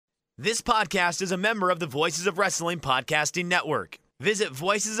This podcast is a member of the Voices of Wrestling Podcasting Network. Visit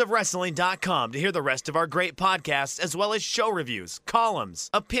voicesofwrestling.com to hear the rest of our great podcasts, as well as show reviews, columns,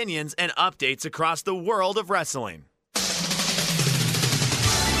 opinions, and updates across the world of wrestling.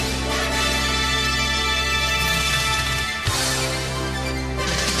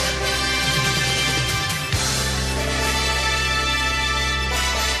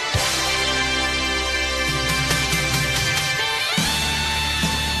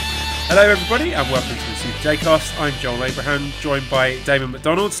 Hello everybody and welcome to the Super J-Cast. I'm Joel Abraham, joined by Damon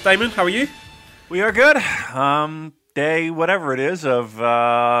McDonald. Damon, how are you? We are good. Day whatever it is of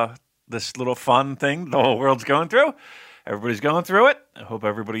this little fun thing the whole world's going through. Everybody's going through it. I hope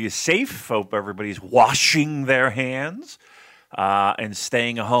everybody is safe. Hope everybody's washing their hands and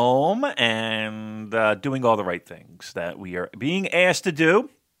staying home and doing all the right things that we are being asked to do.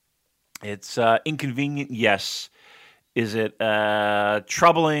 It's inconvenient, yes. Is it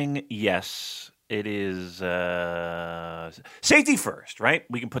troubling? Yes. It is safety first, right?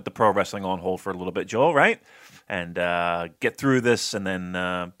 We can put the pro wrestling on hold for a little bit, Joel, right? And get through this, and then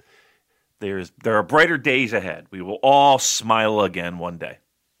there are brighter days ahead. We will all smile again one day.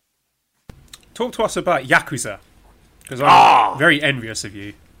 Talk to us about Yakuza, because I'm very envious of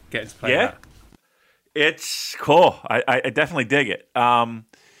you getting to play that. It's cool. I definitely dig it.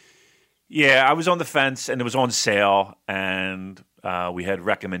 Yeah, I was on the fence, and it was on sale, and we had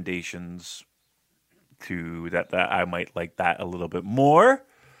recommendations to that I might like that a little bit more.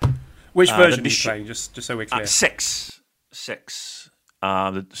 Which version are you playing, just so we're clear? Six. So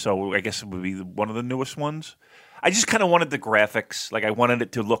I guess it would be one of the newest ones. I just kind of wanted the graphics. Like, I wanted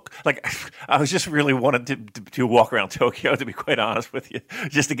it to look like I was just really wanted to walk around Tokyo, to be quite honest with you,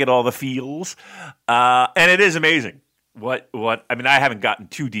 just to get all the feels. And it is amazing. What I mean, I haven't gotten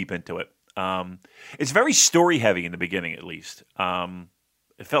too deep into it. It's very story heavy in the beginning, at least.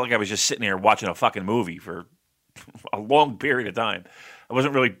 It felt like I was just sitting there watching a fucking movie for a long period of time. I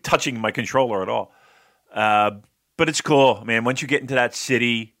wasn't really touching my controller at all. But it's cool, man. Once you get into that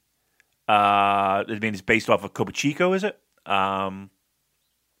city, I mean, it's based off of Kobuchiko, is it?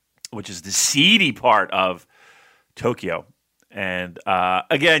 Which is the seedy part of Tokyo. And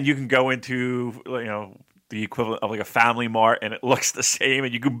again, you can go into, the equivalent of like a Family Mart, and it looks the same,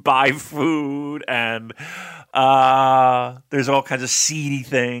 and you can buy food, and there's all kinds of seedy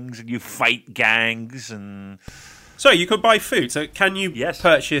things, and you fight gangs, and so you could buy food. So can you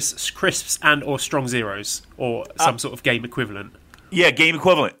purchase crisps and or strong zeros or some sort of game equivalent? Yeah, game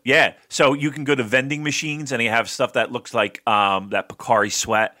equivalent. Yeah, so you can go to vending machines, and they have stuff that looks like that Pocari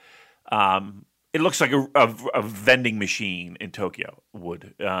Sweat. It looks like a vending machine in Tokyo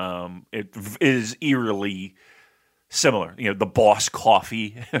would. It is eerily similar. The Boss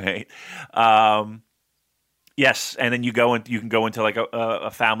coffee, right? Yes, and then you can go into like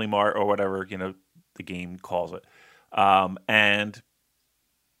a Family Mart or whatever the game calls it, and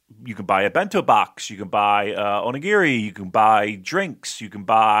you can buy a bento box. You can buy onigiri. You can buy drinks. You can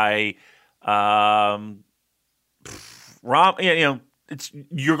buy ramen.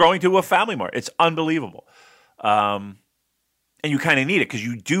 You're going to a Family Mart. It's unbelievable, and you kind of need it because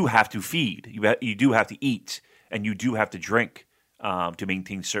you do have to feed. You do have to eat, and you do have to drink to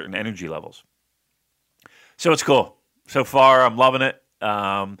maintain certain energy levels. So it's cool. So far, I'm loving it.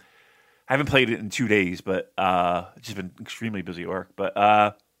 I haven't played it in 2 days, but it's just been extremely busy at work.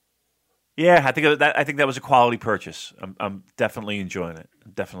 But yeah, I think that was a quality purchase. I'm definitely enjoying it.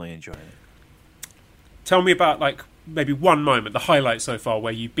 Tell me about maybe one moment, the highlight so far,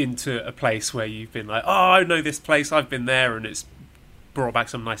 where you've been to a place where you've been like, I know this place, I've been there, and it's brought back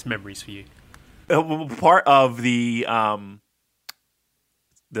some nice memories for you. Part of the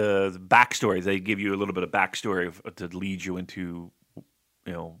backstory, they give you a little bit of backstory to lead you into,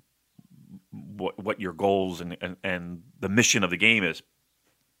 what your goals and the mission of the game is.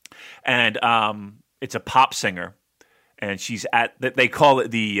 And it's a pop singer. And she's they call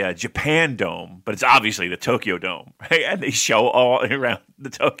it the Japan Dome, but it's obviously the Tokyo Dome, right? And they show all around the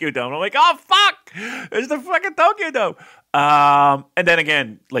Tokyo Dome. I'm like, oh, fuck! It's the fucking Tokyo Dome. And then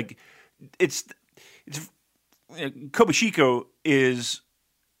again, it's Kobuchiko is,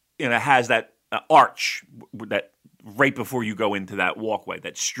 has that arch that right before you go into that walkway,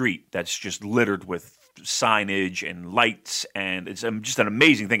 that street that's just littered with signage and lights, and it's just an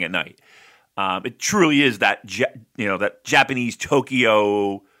amazing thing at night. It truly is that that Japanese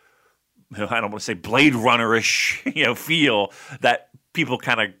Tokyo. I don't want to say Blade Runner-ish, feel that people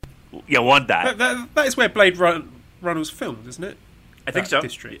kind of want that. That is where Blade Runner was filmed, isn't it? I think so.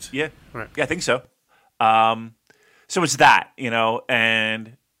 District. Yeah, right. Yeah, I think so. So it's that,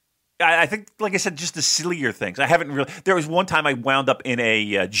 and I think, like I said, just the sillier things. I haven't really. There was one time I wound up in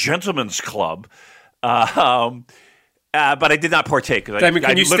a gentleman's club, but I did not partake. Damon,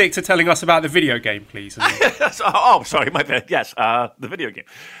 can you stick to telling us about the video game, please? Oh, sorry, my bad. Yes, the video game.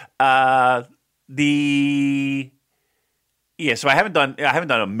 So I haven't done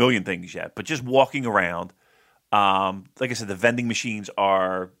a million things yet, but just walking around. Like I said, the vending machines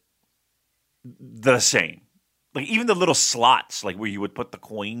are the same. Like even the little slots, like where you would put the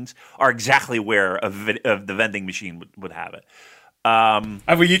coins, are exactly where the vending machine would have it. And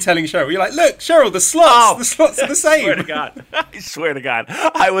were you telling Cheryl? You're like, look, Cheryl, the slots are the same. I swear to God. I swear to God.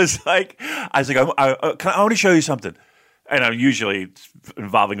 I was like, I want to show you something. And I'm usually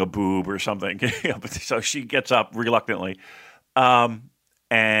involving a boob or something. So she gets up reluctantly. And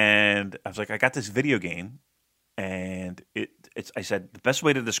I was like, I got this video game. And I said, the best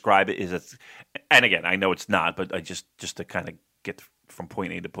way to describe it is and again, I know it's not, but I just to kind of get from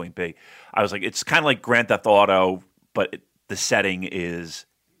point A to point B, I was like, it's kind of like Grand Theft Auto, but the setting is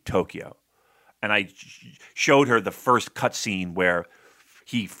Tokyo. And I showed her the first cutscene where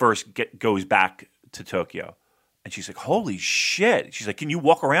he first goes back to Tokyo. And she's like, holy shit. She's like, can you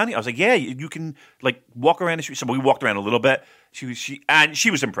walk around here? I was like, yeah, you can like walk around the street. So we walked around a little bit. She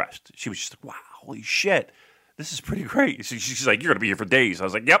was impressed. She was just like, wow, holy shit. This is pretty great. She's like, you're going to be here for days. I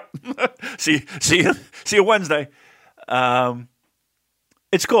was like, yep. see you Wednesday.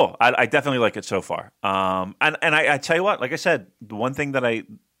 It's cool. I definitely like it so far. And I tell you what, like I said, the one thing that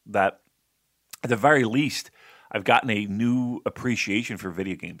at the very least, I've gotten a new appreciation for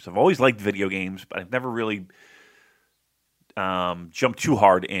video games. I've always liked video games, but I've never really jumped too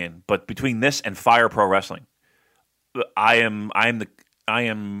hard in. But between this and Fire Pro Wrestling, I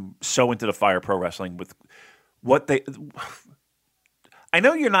am so into the Fire Pro Wrestling with what they. I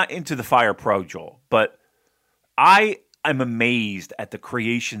know you're not into the Fire Pro, Joel, but I'm amazed at the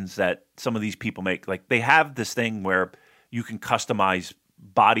creations that some of these people make. Like they have this thing where you can customize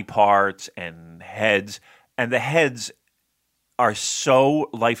body parts and heads, and the heads are so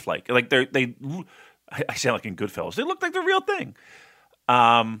lifelike. Like I sound like in Goodfellas. They look like the real thing.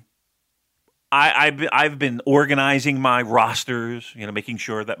 I've been organizing my rosters, making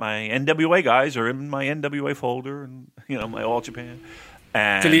sure that my NWA guys are in my NWA folder, and my All Japan,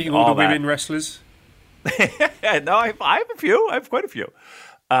 and deleting all the women wrestlers. No, I have a few. I have quite a few.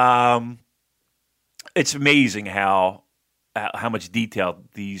 It's amazing how much detail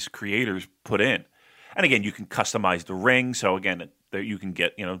these creators put in, and again, you can customize the ring. So again, you can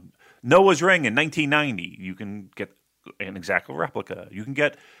get Noah's ring in 1990. You can get an exact replica. You can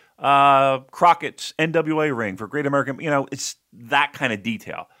get Crockett's NWA ring for Great American. It's that kind of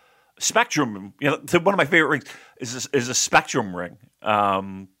detail. Spectrum, one of my favorite rings is a Spectrum ring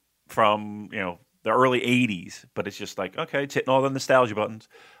from the early '80s, but it's just like, okay, it's hitting all the nostalgia buttons.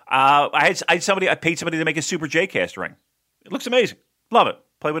 I paid somebody to make a Super J-Cast ring. It looks amazing. Love it.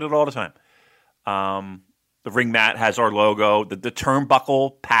 Play with it all the time. The ring mat has our logo. The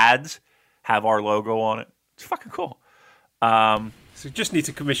turnbuckle pads have our logo on it. It's fucking cool. So you just need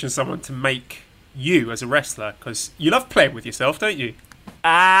to commission someone to make you as a wrestler, because you love playing with yourself, don't you?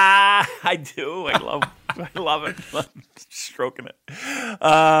 I do. I love it. Love stroking it.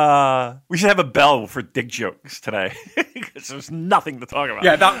 We should have a bell for dick jokes today, because there's nothing to talk about.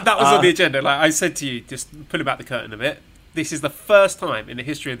 Yeah, that was on the agenda. Like I said to you, just pulling back the curtain a bit, this is the first time in the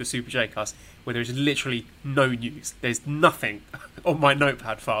history of the Super J-Cast where there is literally no news. There's nothing on my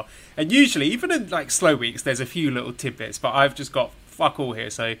notepad file. And usually, even in like slow weeks, there's a few little tidbits, but I've just got fuck all here.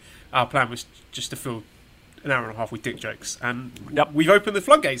 So our plan was just to fill an hour and a half with dick jokes. And we've opened the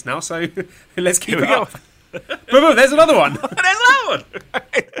floodgates now, so let's keep it up. Boom, there's another one. There's another one.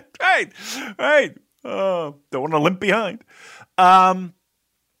 Right. Don't want to limp behind.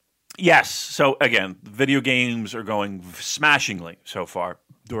 Yes. So again, video games are going smashingly so far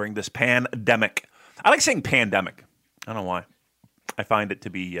during this pandemic. I like saying pandemic. I don't know why. I find it to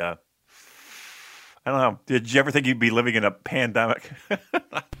be. I don't know. Did you ever think you'd be living in a pandemic?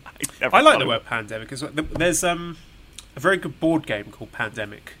 I like the word pandemic as well. There's a very good board game called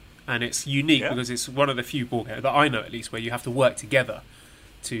Pandemic, and it's unique because it's one of the few board games that I know at least where you have to work together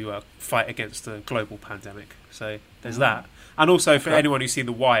to fight against a global pandemic. So there's that. And also for anyone who's seen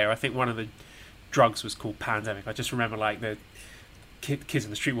The Wire, I think one of the drugs was called Pandemic. I just remember like the kids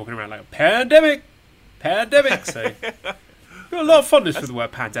in the street walking around like pandemic. So got a lot of fondness for the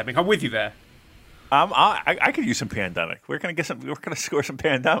word pandemic. I'm with you there. I could use some pandemic. We're gonna score some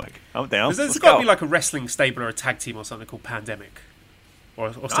pandemic. I'm down. There's got to be like a wrestling stable or a tag team or something called Pandemic,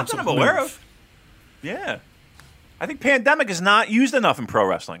 or some sort of aware of. Yeah, I think pandemic is not used enough in pro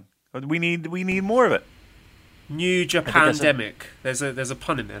wrestling. We need more of it. New Japan-demic. There's a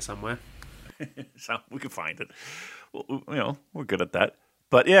pun in there somewhere. So we can find it. Well, we're good at that.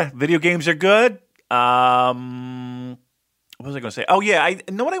 But yeah, video games are good. What was I going to say? Oh yeah, I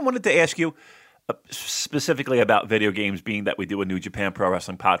know what I wanted to ask you specifically about video games, being that we do a New Japan Pro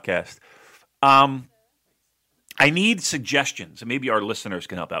Wrestling podcast. I need suggestions, and maybe our listeners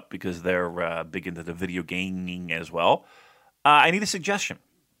can help out because they're big into the video gaming as well. I need a suggestion.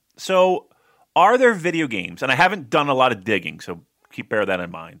 So, are there video games, and I haven't done a lot of digging, so bear that in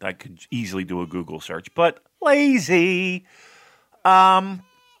mind. I could easily do a Google search, but lazy. Are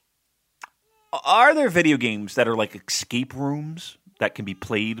there video games that are like escape rooms that can be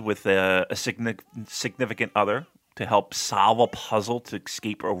played with a significant other to help solve a puzzle to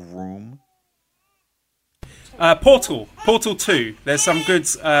escape a room? Portal 2. There's some good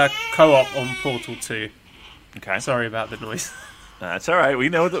co-op on Portal 2. Okay. Sorry about the noise. That's all right. We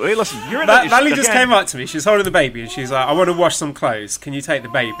know that. Wait, listen. Lally just came up to me. She's holding the baby, and she's like, "I want to wash some clothes. Can you take the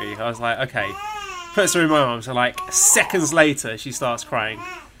baby?" I was like, "Okay." Puts her in my arms, and like seconds later, she starts crying.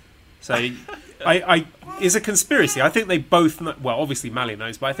 So, it's a conspiracy. I think they both know, well, obviously Mally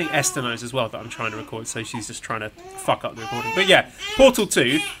knows, but I think Esther knows as well that I'm trying to record. So she's just trying to fuck up the recording. But yeah, Portal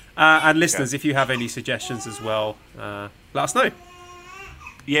 2. And listeners, if you have any suggestions as well, let us know.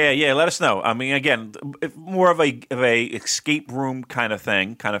 Yeah, let us know. I mean, again, more of a escape room kind of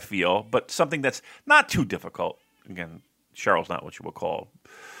thing, kind of feel, but something that's not too difficult. Again, Cheryl's not what you would call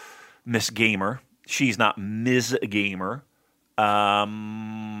Miss Gamer. She's not Ms. Gamer.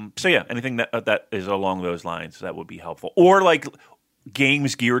 So yeah, anything that is along those lines, that would be helpful. Or like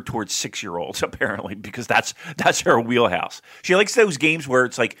games geared towards 6-year-olds, apparently, because that's her wheelhouse. She likes those games where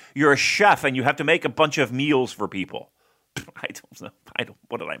it's like you're a chef and you have to make a bunch of meals for people. I don't know.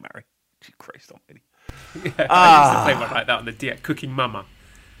 What did I marry? Christ almighty. Yeah, I used to play one like that on the DX. Cooking Mama.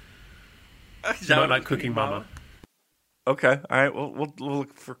 You might like Cooking Mama. Okay, all right. We'll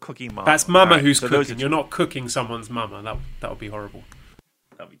look for Cooking Mama. That's Mama who's cooking. You're not cooking someone's mama. That would be horrible.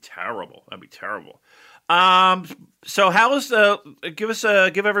 That'd be terrible. So how's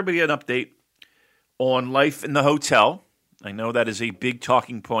give everybody an update on life in the hotel. I know that is a big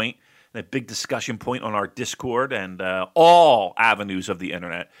talking point, a big discussion point on our Discord and all avenues of the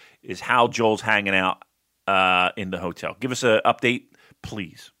internet is how Joel's hanging out in the hotel. Give us an update,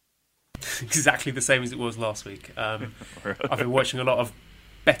 please. Exactly the same as it was last week. I've been watching a lot of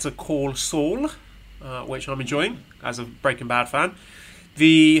Better Call Saul, which I'm enjoying as a Breaking Bad fan.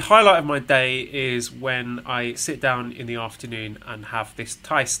 The highlight of my day is when I sit down in the afternoon and have this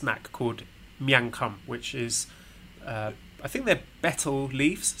Thai snack called Miang Kham, which is, I think they're betel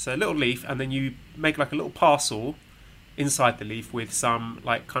leaves, so a little leaf, and then you make like a little parcel inside the leaf with some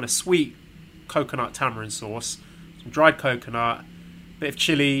like kind of sweet coconut tamarind sauce, some dried coconut, bit of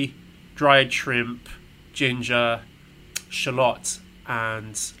chili, dried shrimp, ginger, shallot,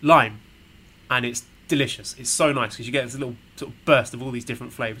 and lime, and it's delicious. It's so nice because you get this little sort of burst of all these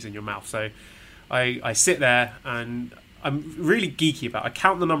different flavors in your mouth. So I sit there and I'm really geeky about it. I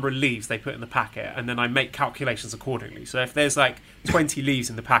count the number of leaves they put in the packet and then I make calculations accordingly. So if there's like 20 leaves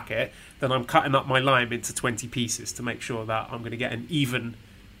in the packet, then I'm cutting up my lime into 20 pieces to make sure that I'm going to get an even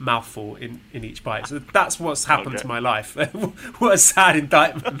mouthful in each bite. So that's what's happened to my life. What a sad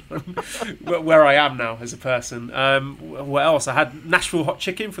indictment where I am now as a person. What else? I had Nashville hot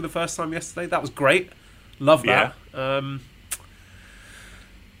chicken for the first time yesterday. That was great. Love that. Yeah.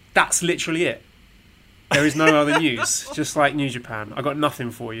 That's literally it. There is no other news. Just like New Japan. I got nothing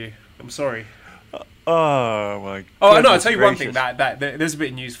for you. I'm sorry. Oh my god. Oh no, I'll tell you one thing, that there's a bit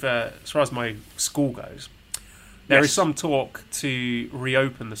of news for as far as my school goes. There is some talk to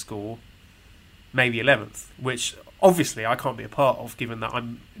reopen the school May the 11th, which obviously I can't be a part of given that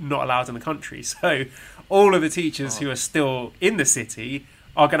I'm not allowed in the country. So all of the teachers who are still in the city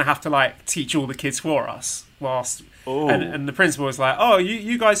are going to have to like teach all the kids for us whilst and the principal was like, oh,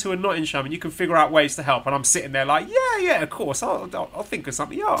 you guys who are not in Sherman, you can figure out ways to help. And I'm sitting there like, yeah, of course, I'll think of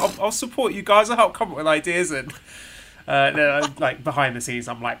something. Yeah, I'll support you guys. I'll help come up with ideas. And like behind the scenes,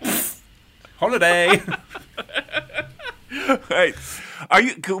 I'm like, holiday. Right.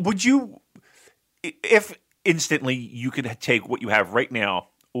 Would you, if instantly you could take what you have right now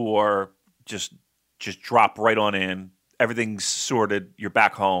or just drop right on in, everything's sorted, you're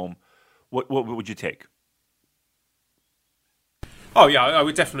back home, what would you take? Oh yeah, I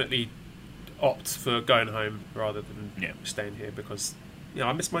would definitely opt for going home rather than staying here because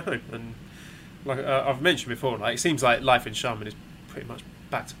I miss my home, and like I've mentioned before, like it seems like life in Sharman is pretty much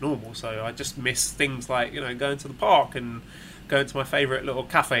back to normal. So I just miss things like going to the park and going to my favourite little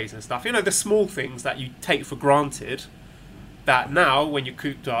cafes and stuff. The small things that you take for granted that now when you're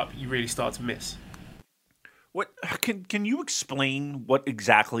cooped up you really start to miss. What can you explain what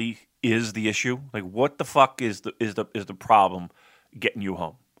exactly is the issue? Like, what the fuck is the problem getting you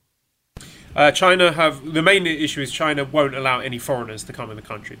home? China the main issue is China won't allow any foreigners to come in the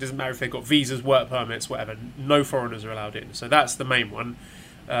country. It doesn't matter if they've got visas, work permits, whatever. No foreigners are allowed in. So that's the main one.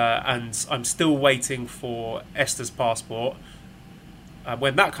 And I'm still waiting for Esther's passport.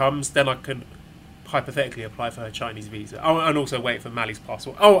 When that comes, then I can hypothetically apply for her Chinese visa. Oh, and also wait for Mali's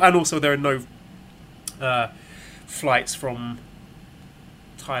passport. Oh, and also there are no flights from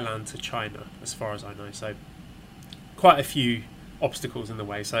Thailand to China, as far as I know. So quite a few obstacles in the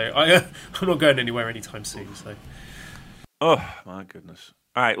way. So I'm not going anywhere anytime soon. So. Oh my goodness!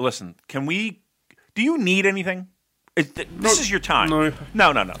 All right, listen. Do you need anything? This is your time. No.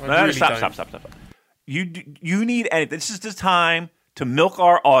 Really stop. You need anything. This is the time to milk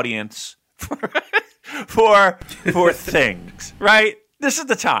our audience for things, right? This is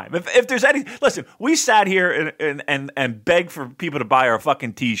the time. If there's any, listen, we sat here and begged for people to buy our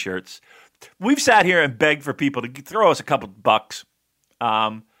fucking T-shirts. We've sat here and begged for people to throw us a couple bucks.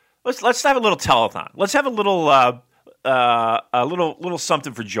 Let's have a little telethon. Let's have a little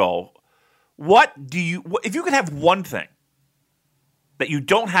something for Joel. If you could have one thing that you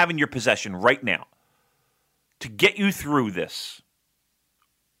don't have in your possession right now to get you through this,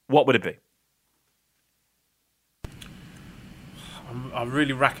 what would it be? I'm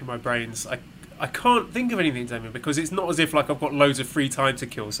really racking my brains. I can't think of anything, Damien, because it's not as if like I've got loads of free time to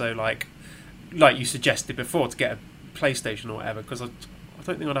kill. So like you suggested before, to get a PlayStation or whatever, because I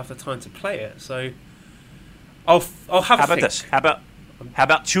don't think I'd have the time to play it. So I'll have. How about this? How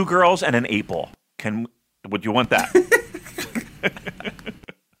about 2 girls and an 8-ball? Would you want that?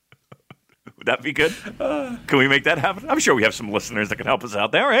 Would that be good? Can we make that happen? I'm sure we have some listeners that can help us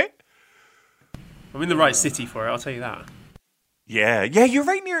out there, right? I'm in the right city for it. I'll tell you that. Yeah, you're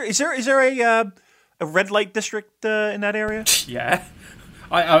right near. Is there a red light district in that area? Yeah,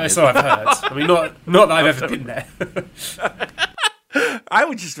 so I've heard. I mean, not that I've ever been there. I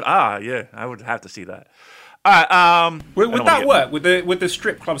would just I would have to see that. All right, would that work? Would the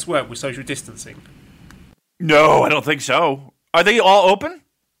strip clubs work with social distancing? No, I don't think so. Are they all open?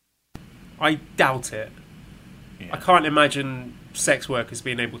 I doubt it. Yeah. I can't imagine sex workers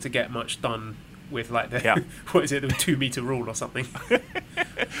being able to get much done with like the what is it, the 2-meter rule or something. Right,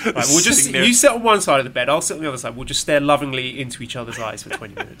 we'll just you sit on one side of the bed, I'll sit on the other side. We'll just stare lovingly into each other's eyes for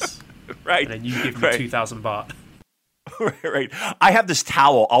 20 minutes. Right. And then you give me 2,000 baht. Right. I have this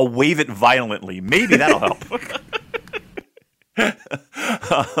towel. I'll wave it violently. Maybe that'll help.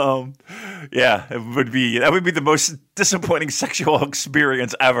 That would be the most disappointing sexual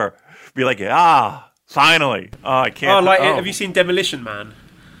experience ever. Be like, finally. Oh, I can't. Have you seen Demolition Man?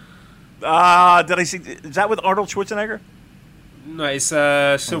 Did I see? Is that with Arnold Schwarzenegger? No, it's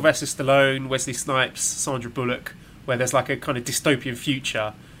Sylvester Stallone, Wesley Snipes, Sandra Bullock, where there's like a kind of dystopian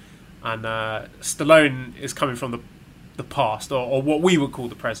future, and Stallone is coming from the past, or what we would call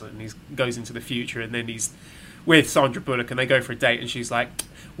the present, and he goes into the future, and then he's with Sandra Bullock, and they go for a date, and she's like,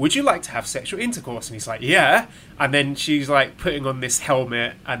 "Would you like to have sexual intercourse?" And he's like, "Yeah," and then she's like putting on this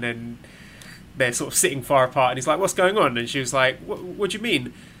helmet, and then they're sort of sitting far apart, and he's like, "What's going on?" And she was like, "What do you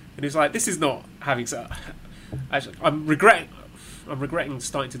mean?" And he's like, "This is not having sex." Actually, I'm regretting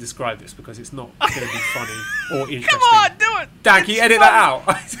starting to describe this because it's not going to be funny or interesting. Come on, do it. Dan, can you edit that out?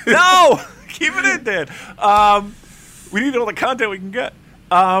 No, keep it in, Dan. We need all the content we can get.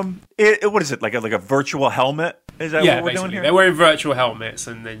 What is it, like a virtual helmet? Is that what we're doing here? They're wearing virtual helmets,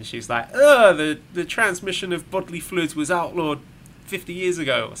 and then she's like, the transmission of bodily fluids was outlawed 50 years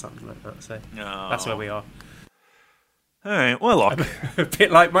ago or something like that. So that's where we are. All right, well, look. A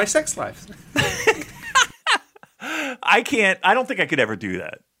bit like my sex life. I don't think I could ever do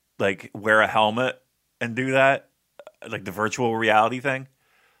that. Like, wear a helmet and do that, like the virtual reality thing.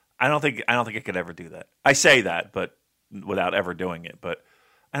 I don't think I could ever do that. I say that, but without ever doing it. But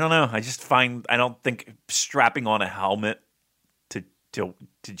I don't know. I don't think strapping on a helmet to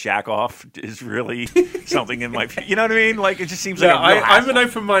jack off is really something in my. You know what I mean? Like, it just seems like I'm an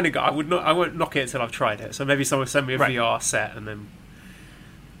open-minded guy. I won't knock it until I've tried it. So maybe someone send me a VR set, and then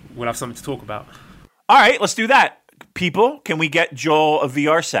we'll have something to talk about. All right, let's do that. People, can we get Joel a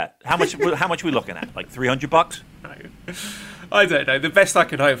VR set? How much are we looking at? Like $300? I don't know. The best I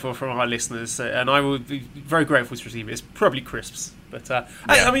can hope for from our listeners, and I will be very grateful to receive it, is probably crisps. But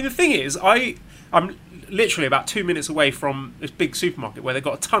I mean, the thing is, I'm literally about 2 minutes away from this big supermarket where they've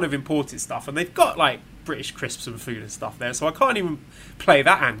got a ton of imported stuff, and they've got like British crisps and food and stuff there. So I can't even play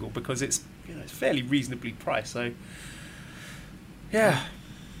that angle because it's it's fairly reasonably priced. So yeah.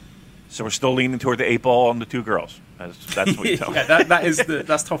 So we're still leaning toward the 8-ball and the 2 girls. That's what you tell me. Yeah,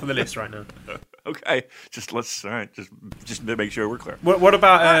 that's top of the list right now. Okay, just to make sure we're clear. What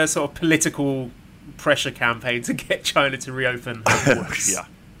about a sort of political pressure campaign to get China to reopen?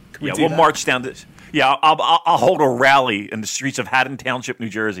 We'll march down this. Yeah, I'll hold a rally in the streets of Haddon Township, New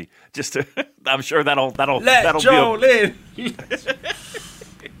Jersey. I'm sure that'll Joel in.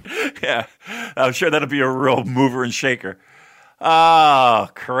 Yeah, I'm sure that'll be a real mover and shaker. Oh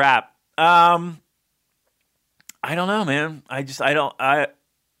crap. I don't know, man. I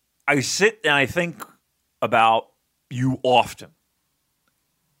sit and I think about you often.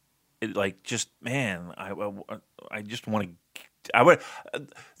 I just want to. I would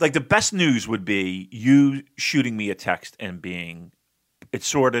like the best news would be you shooting me a text and being, it's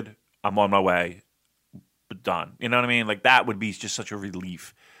sorted. I'm on my way. Done. You know what I mean? Like that would be just such a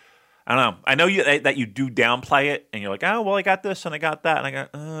relief. I don't know. I know that you do downplay it, and you're like, oh well, I got this and I got that, and I got.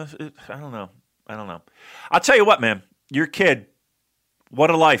 I don't know. I'll tell you what, man. Your kid, what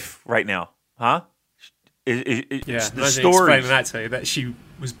a life right now, huh? The story explaining that to you that she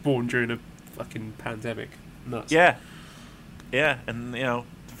was born during a fucking pandemic. Nuts. Yeah, and the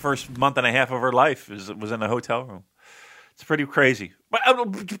first month and a half of her life was in a hotel room. It's pretty crazy. But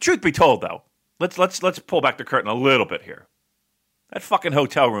truth be told, though, let's pull back the curtain a little bit here. That fucking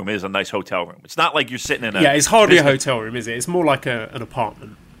hotel room is a nice hotel room. It's not like you're sitting in a... Yeah, it's hardly a hotel room, is it? It's more like an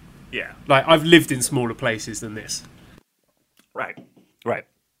apartment. Yeah. Like, I've lived in smaller places than this. Right.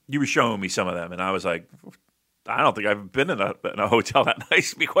 You were showing me some of them, and I was like, I don't think I've been in a hotel that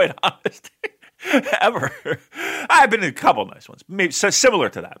nice, to be quite honest, ever. I've been in a couple nice ones, maybe so similar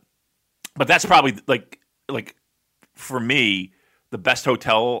to that. But that's probably, like for me, the best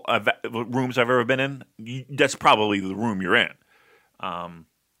hotel rooms I've ever been in, that's probably the room you're in.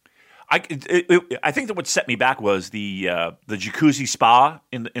 I think that what set me back was the jacuzzi spa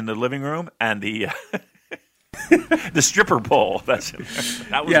in the living room and the the stripper pole. That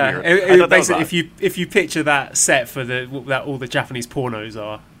was weird. Basically, if you picture that set for that all the Japanese pornos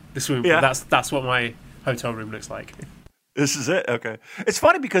are the swimming pool, that's what my hotel room looks like. This is it. Okay, it's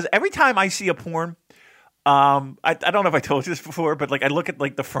funny because every time I see a porn, I don't know if I told you this before, but like I look at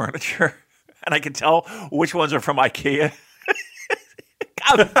like the furniture and I can tell which ones are from IKEA.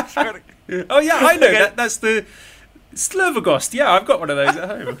 Oh yeah, I know that's the Slurvagost. Yeah, I've got one of those at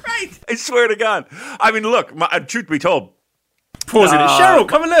home. Right, I swear to God. I mean, look. Truth be told, pausing it. Cheryl,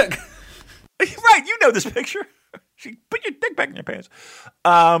 come and look. Right, you know this picture. Put your dick back in your pants.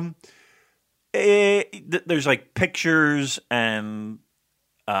 There's like pictures, and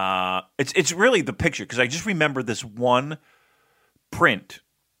it's really the picture because I just remember this one print,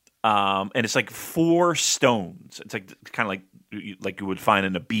 and it's like 4 stones. It's like kind of like you would find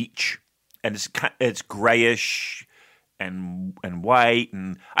in a beach, and it's grayish and white,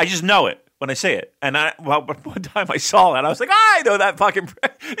 and I just know it when I say it. And one time I saw it, I was like, I know that fucking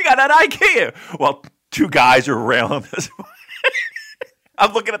you got that IKEA. Well, 2 guys are railing this.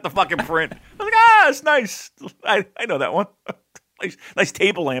 I'm looking at the fucking print. I was like, it's nice. I know that one. nice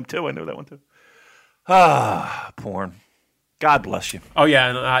table lamp too. I know that one too. Porn. God bless you. Oh yeah,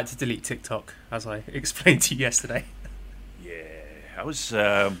 and I had to delete TikTok as I explained to you yesterday. I was.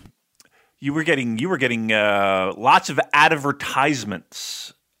 You were getting lots of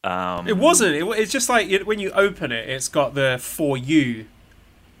advertisements. It wasn't. It's just like when you open it, it's got the For You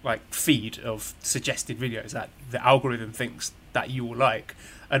feed of suggested videos that the algorithm thinks that you will like,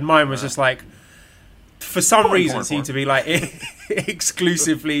 and mine was just like, for some reason, seemed to be like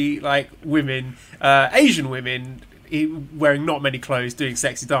exclusively like women, Asian women. Wearing not many clothes, doing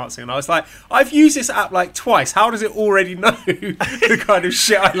sexy dancing, and I was like, I've used this app like twice. How does it already know the kind of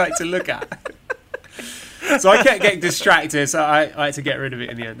shit I like to look at? So I kept getting distracted, so I had to get rid of it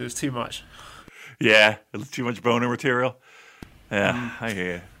in the end. It was too much. Yeah, it was too much boner material. Yeah, I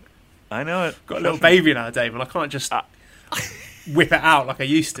hear you. I know it. Got a little baby nowadays, and I can't just whip it out like I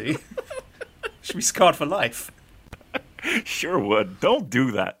used to. Should be scarred for life. Sure would. Don't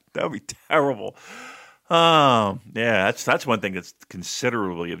do that. That would be terrible. Yeah, that's one thing that's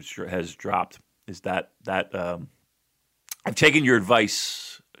considerably has dropped is that I've taken your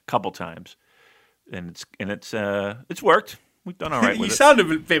advice a couple times, and it's worked. We've done all right with it. You sound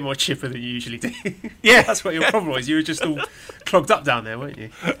a bit more chipper than you usually do. Yeah, that's what your problem was. You were just all clogged up down there, weren't you?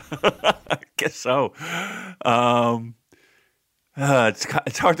 I guess so.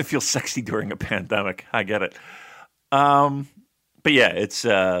 It's hard to feel sexy during a pandemic. I get it. But yeah, it's.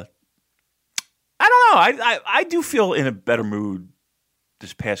 I don't know. I do feel in a better mood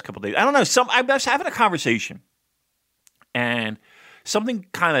this past couple of days. I don't know. I was having a conversation, and something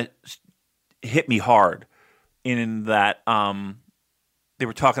kind of hit me hard in that they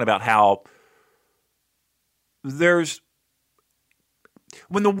were talking about how there's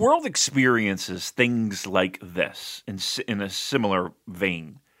when the world experiences things like this in a similar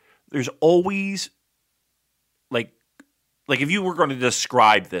vein, there's always like if you were going to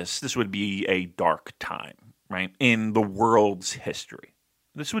describe this would be a dark time, right? In the world's history.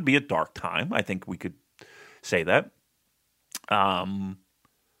 This would be a dark time. I think we could say that. But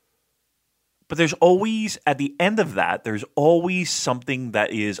there's always, at the end of that, there's always something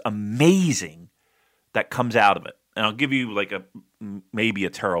that is amazing that comes out of it. And I'll give you like maybe a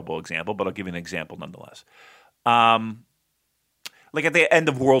terrible example, but I'll give you an example nonetheless. Like at the end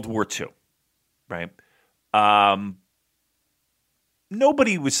of World War II, right?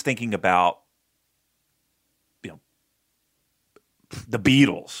 Nobody was thinking about, the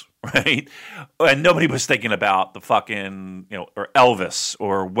Beatles, right? And nobody was thinking about the fucking, or Elvis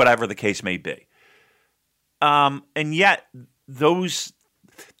or whatever the case may be. And yet those,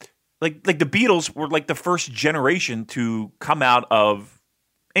 like the Beatles were like the first generation to come out of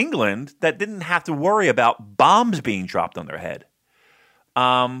England that didn't have to worry about bombs being dropped on their head.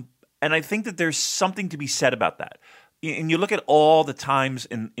 And I think that there's something to be said about that. And you look at all the times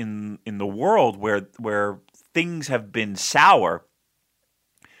in the world where things have been sour.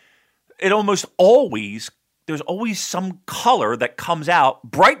 There's always some color that comes out,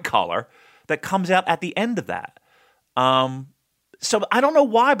 bright color, that comes out at the end of that. So I don't know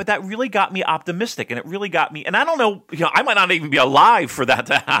why, but that really got me optimistic, and it really got me. And I don't know, I might not even be alive for that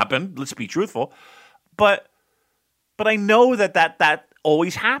to happen. Let's be truthful, but I know that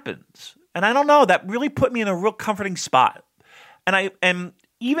always happens, and I don't know. That really put me in a real comforting spot, and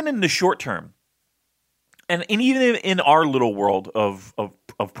even in the short term. And even in our little world of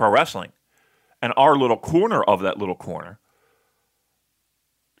pro wrestling and our little corner of that little corner,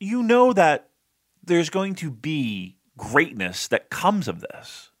 that there's going to be greatness that comes of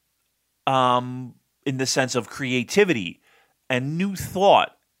this in the sense of creativity and new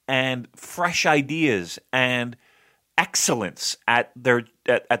thought and fresh ideas and excellence at their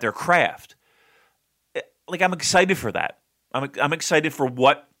craft. Like, I'm excited for that. I'm excited for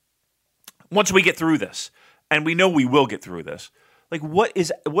once we get through this. And we know we will get through this. Like, what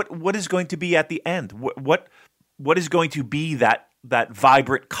is going to be at the end? What is going to be that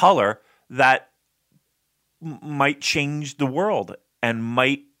vibrant color that might change the world and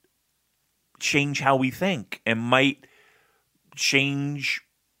might change how we think and might change,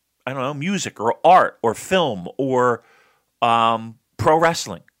 I don't know, music or art or film or pro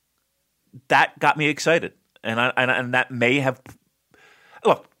wrestling? That got me excited, and that may have.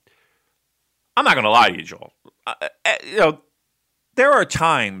 Look, I'm not going to lie to you, Joel. There are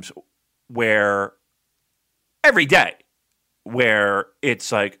times where every day where it's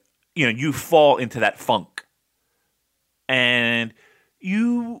like, you fall into that funk, and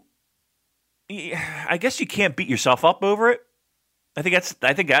I guess you can't beat yourself up over it. I think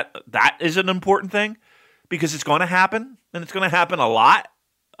that is an important thing, because it's going to happen, and it's going to happen a lot.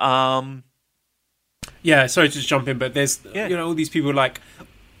 Yeah, sorry to just jump in, but there's all these people like,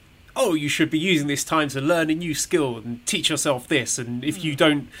 oh, you should be using this time to learn a new skill and teach yourself this, and if you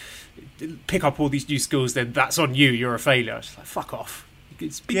don't pick up all these new skills, then that's on you. You're a failure. It's like, fuck off. Be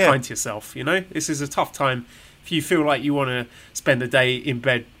kind to yourself. This is a tough time. If you feel like you want to spend the day in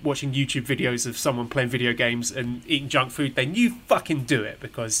bed watching YouTube videos of someone playing video games and eating junk food, then you fucking do it,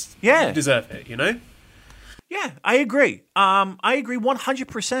 because you deserve it. Yeah, I agree. I agree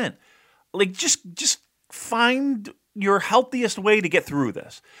 100%. Like, just find your healthiest way to get through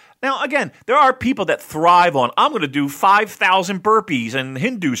this. Now, again, there are people that thrive on, I'm going to do 5,000 burpees and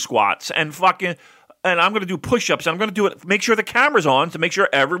Hindu squats and I'm going to do push-ups, and I'm going to do it, make sure the camera's on to make sure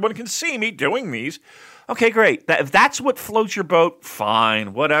everyone can see me doing these. Okay, great. If that's what floats your boat,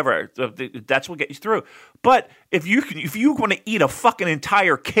 fine, whatever. That's what gets you through. But if you want to eat a fucking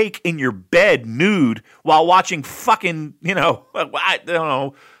entire cake in your bed nude while watching fucking, I don't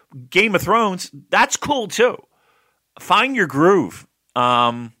know, Game of Thrones, that's cool too. Find your groove.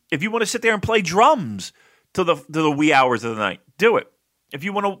 If you want to sit there and play drums to the wee hours of the night, do it. If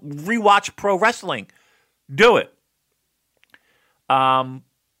you want to rewatch pro wrestling, do it.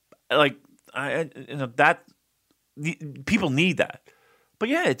 People need that. But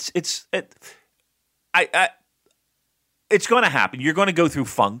yeah, it's going to happen. You're going to go through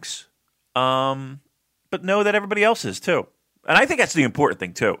funks, but know that everybody else is too. And I think that's the important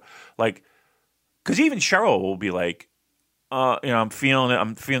thing too. Like, because even Cheryl will be like, I'm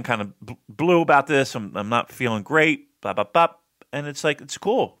feeling kind of blue about this. I'm not feeling great. Blah blah blah. And it's like, it's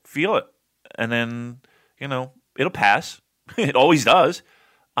cool. Feel it, and then it'll pass. It always does.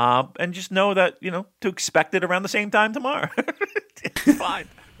 And just know that to expect it around the same time tomorrow. It's fine.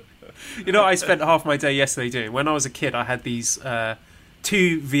 I spent half my day yesterday doing. When I was a kid, I had these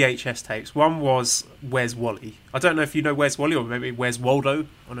two VHS tapes. One was Where's Wally? I don't know if you know Where's Wally, or maybe Where's Waldo.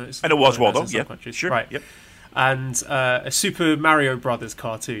 I know Where's Waldo, yeah. Sure. Right. Yep. And a Super Mario Brothers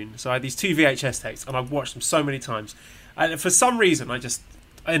cartoon. So I had these two VHS tapes, and I've watched them so many times. And for some reason, I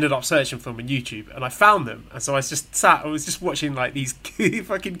ended up searching for them on YouTube, and I found them. And so I was just watching like these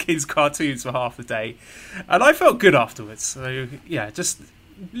fucking kids' cartoons for half the day, and I felt good afterwards. So yeah, just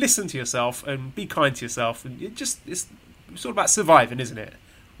listen to yourself and be kind to yourself, and it's all about surviving, isn't it?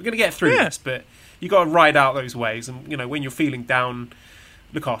 We're gonna get through this, but you got to ride out those waves, and when you're feeling down,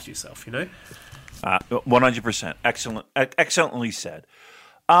 look after yourself. 100%. Excellently said.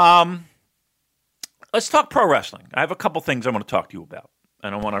 Let's talk pro wrestling. I have a couple things I want to talk to you about,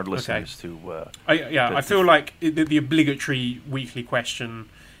 and I want our listeners to. I feel like the obligatory weekly question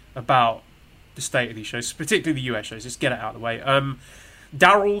about the state of these shows, particularly the US shows, just get it out of the way.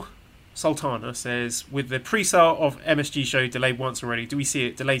 Daryl Sultana says, with the pre-sale of MSG show delayed once already, do we see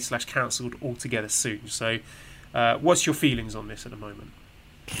it delayed / cancelled altogether soon? So, what's your feelings on this at the moment?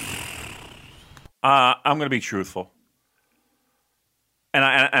 I'm going to be truthful, and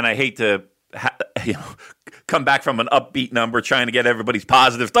I hate to come back from an upbeat number trying to get everybody's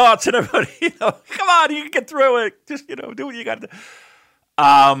positive thoughts and everybody, come on, you can get through it. Just do what you got to do.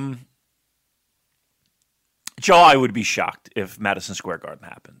 Joe, I would be shocked if Madison Square Garden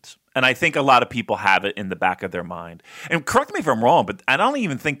happens, and I think a lot of people have it in the back of their mind. And correct me if I'm wrong, but I don't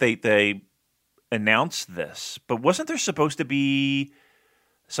even think they announced this. But wasn't there supposed to be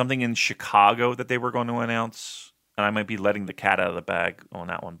something in Chicago that they were going to announce? And I might be letting the cat out of the bag on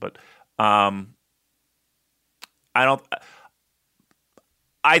that one, but I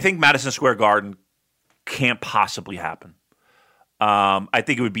think Madison Square Garden can't possibly happen. I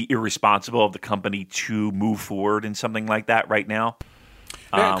think it would be irresponsible of the company to move forward in something like that right now.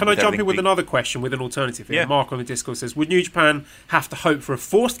 Can I jump in with another question, with an alternative here? Yeah. Mark on the Discord says, would New Japan have to hope for a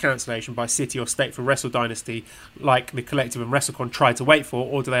forced cancellation by city or state for Wrestle Dynasty like the Collective and WrestleCon tried to wait for,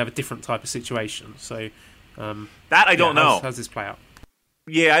 or do they have a different type of situation? So that I don't know. How's this play out?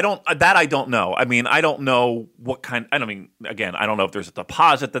 Yeah, I don't know. I mean, I don't know what kind. I don't know if there's a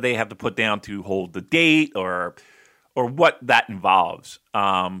deposit that they have to put down to hold the date or what that involves.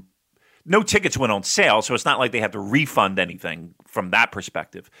 No tickets went on sale, so it's not like they have to refund anything from that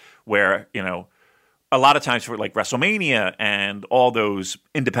perspective. Where a lot of times for like WrestleMania and all those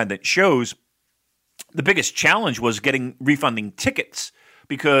independent shows, the biggest challenge was refunding tickets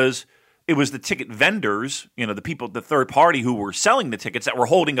because it was the ticket vendors, the people, the third party who were selling the tickets that were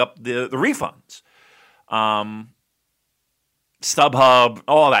holding up the refunds. StubHub,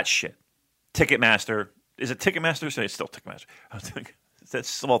 all that shit. Ticketmaster. Is it Ticketmaster? So it's still Ticketmaster. I was thinking, it's a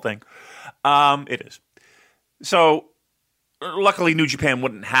small thing. It is. So luckily New Japan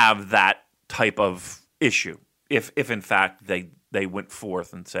wouldn't have that type of issue if in fact they went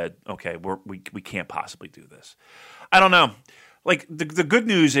forth and said, okay, we can't possibly do this. I don't know. Like the good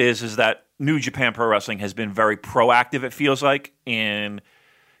news is that New Japan Pro Wrestling has been very proactive, it feels like, in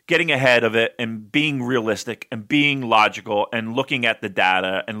getting ahead of it and being realistic and being logical and looking at the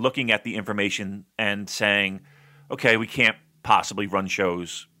data and looking at the information and saying, okay, we can't possibly run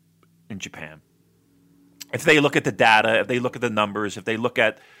shows in Japan. If they look at the data, if they look at the numbers, if they look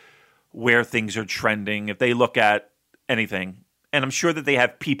at where things are trending, if they look at anything, and I'm sure that they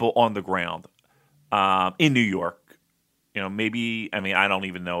have people on the ground in New York. Maybe, I don't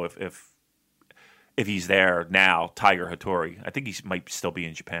even know if he's there now, Tiger Hattori. I think he might still be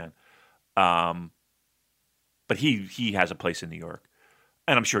in Japan. But he has a place in New York.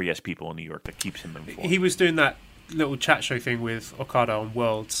 And I'm sure he has people in New York that keeps him informed. He was doing that little chat show thing with Okada on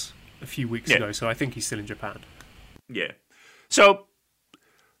Worlds a few weeks ago, so I think he's still in Japan. Yeah. So,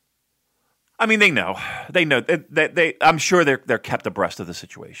 they know. They know. I'm sure they're kept abreast of the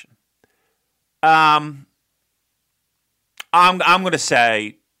situation. I'm going to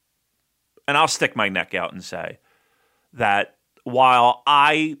say, and I'll stick my neck out and say, that while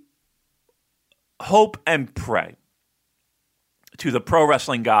I hope and pray to the pro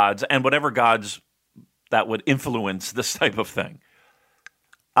wrestling gods and whatever gods that would influence this type of thing,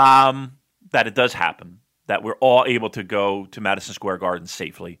 that it does happen, that we're all able to go to Madison Square Garden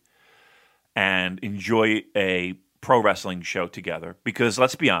safely and enjoy a pro wrestling show together. Because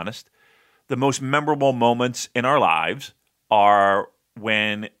let's be honest, the most memorable moments in our lives are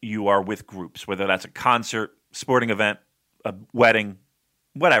when you are with groups, whether that's a concert, sporting event, a wedding,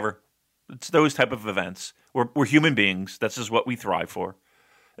 whatever. It's those type of events. We're human beings. This is what we thrive for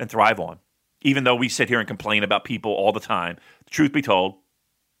and thrive on. Even though we sit here and complain about people all the time, truth be told,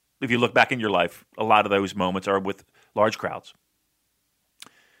 if you look back in your life, a lot of those moments are with large crowds.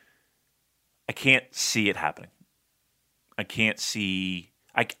 I can't see it happening. I can't see.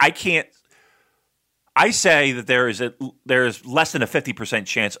 I can't. I say that there is less than a 50%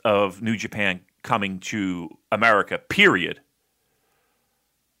 chance of New Japan coming to America. Period.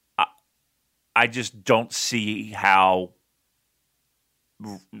 I just don't see how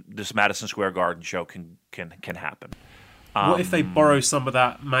this Madison Square Garden show can happen. What if they borrow some of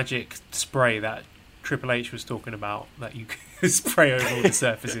that magic spray that Triple H was talking about, that you can spray over all the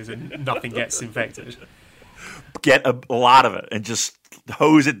surfaces and nothing gets infected? Get a lot of it and just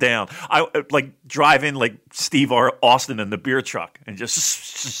hose it down. I like drive in like Steve Austin in the beer truck and just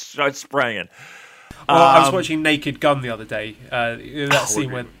start spraying. Well, I was watching Naked Gun the other day. That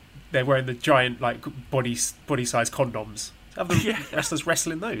scene where they're wearing the giant like body size condoms. Have the wrestlers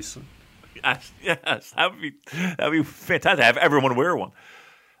wrestling those. Yes, that'd be fantastic. Have everyone wear one.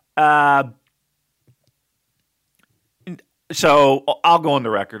 So I'll go on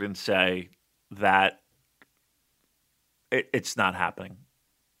the record and say that it's not happening.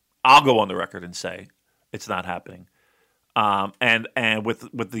 I'll go on the record and say it's not happening. And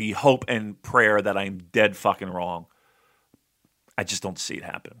with the hope and prayer that I'm dead fucking wrong, I just don't see it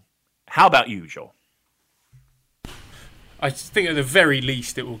happening. How about you, Joel? I think at the very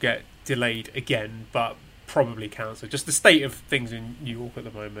least it will get delayed again, but probably cancelled. Just the state of things in New York at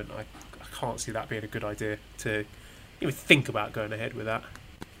the moment, I can't see that being a good idea to even think about going ahead with that.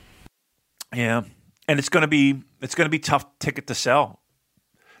 Yeah, and it's going to be tough ticket to sell.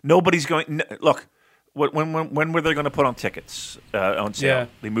 Nobody's going. Look, when were they going to put on tickets on sale? Yeah.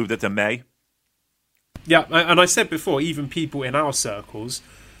 They moved it to May. Yeah, and I said before, even people in our circles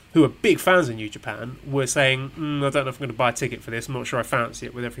who are big fans of New Japan were saying, I don't know if I'm going to buy a ticket for this. I'm not sure I fancy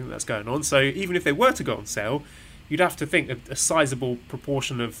it with everything that's going on. So even if they were to go on sale, you'd have to think a sizable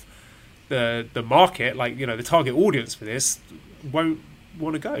proportion of the market, like, you know, the target audience for this, won't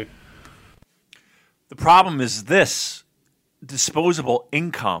want to go. The problem is this: disposable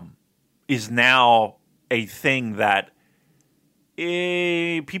income is now a thing that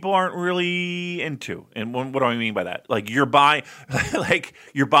people aren't really into. And what do I mean by that? Like you're buying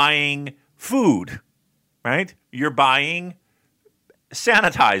food, right? You're buying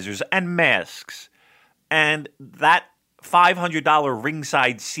sanitizers and masks, and that $500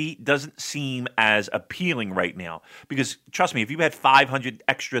 ringside seat doesn't seem as appealing right now. Because trust me, if you had $500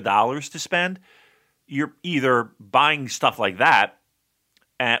 extra to spend, you're either buying stuff like that,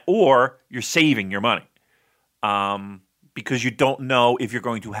 or you're saving your money. Because you don't know if you're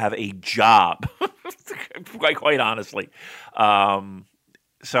going to have a job, quite honestly.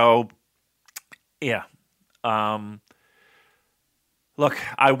 So, yeah. Look,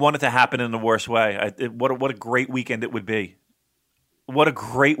 I want it to happen in the worst way. What a great weekend it would be. What a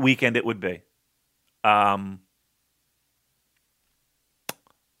great weekend it would be. I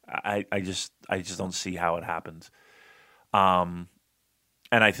just don't see how it happens. And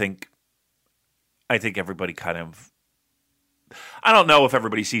I think everybody kind of. I don't know if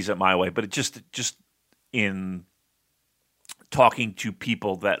everybody sees it my way, but it just in talking to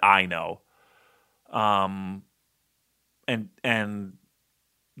people that I know, and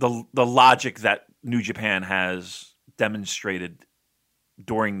the logic that New Japan has demonstrated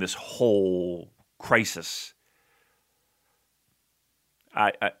during this whole crisis,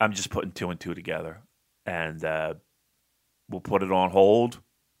 I'm just putting two and two together, and we'll put it on hold,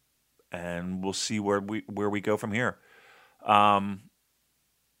 and we'll see where we go from here.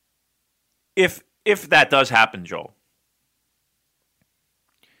 If that does happen, Joel,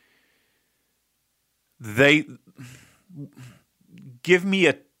 they give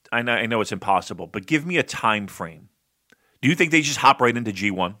me I know it's impossible, but give me a time frame. Do you think they just hop right into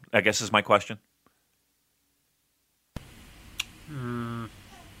G1? I guess is my question.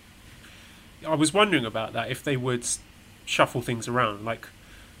 I was wondering about that, if they would shuffle things around. Like,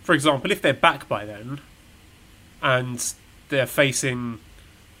 for example, if they're back by then and they're facing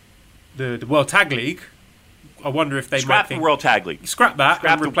the World Tag League, I wonder if they scrap might think, the World Tag League. Scrap that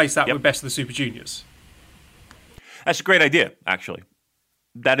and replace that with Best of the Super Juniors. That's a great idea, actually.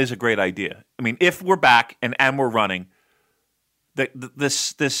 That is a great idea. I mean, if we're back and we're running,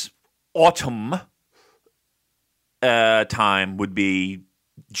 this autumn time would be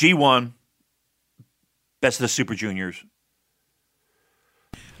G1, Best of the Super Juniors.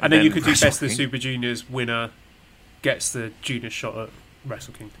 And then you could do Best of the Super Juniors, winner gets the junior shot at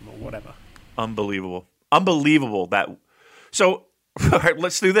Wrestle Kingdom or whatever. Unbelievable. So, all right,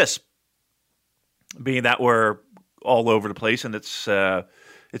 let's do this. Being that we're all over the place and it's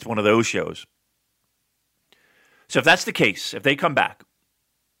one of those shows. So if that's the case, if they come back,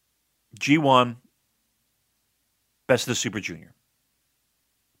 G1, Best of the Super Junior.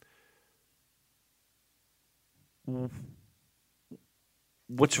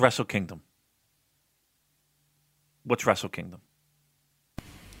 What's Wrestle Kingdom? What's Wrestle Kingdom?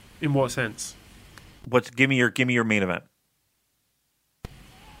 In what sense? Give me your main event.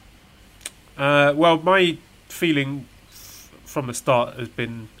 Well, my feeling from the start has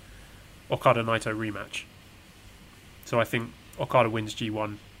been Okada Naito rematch. So I think Okada wins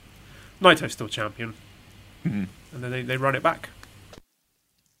G1. Naito's still champion. Mm-hmm. And then they run it back.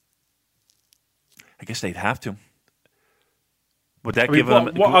 I guess they'd have to. Would that give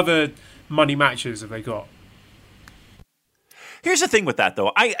them... What other money matches have they got? Here's the thing with that,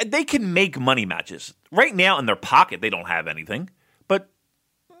 though. They can make money matches. Right now, in their pocket, they don't have anything. But,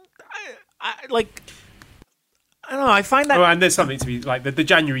 I don't know, I find that... Oh, and there's something to be... Like, the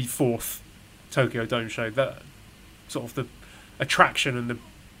January 4th Tokyo Dome show, that sort of the attraction and the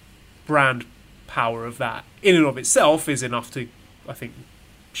brand power of that, in and of itself, is enough to, I think,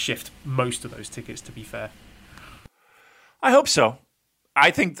 shift most of those tickets, to be fair. I hope so. I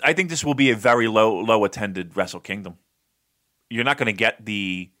think this will be a very low attended Wrestle Kingdom. You're not going to get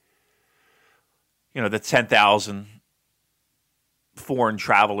the 10,000 foreign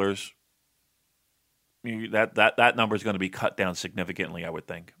travelers. That number is going to be cut down significantly, I would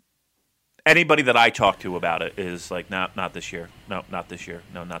think. Anybody that I talk to about it is like, no, not this year. No, not this year.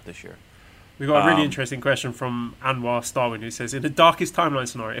 No, not this year. We've got a really interesting question from Anwar Starwin, who says, in the darkest timeline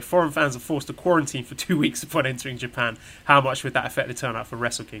scenario, if foreign fans are forced to quarantine for 2 weeks upon entering Japan, how much would that affect the turnout for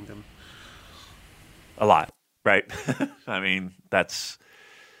Wrestle Kingdom? A lot, right? I mean, that's...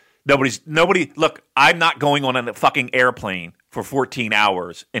 Nobody... Look, I'm not going on a fucking airplane for 14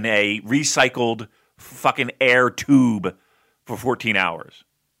 hours in a recycled fucking air tube for 14 hours.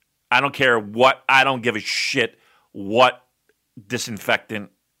 I don't care what... I don't give a shit what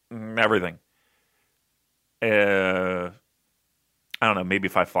disinfectant, everything. I don't know. Maybe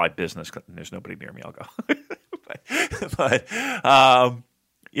if I fly business and there's nobody near me, I'll go. but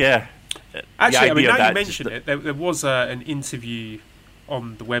yeah. Actually, I mean, now you mention it, there was an interview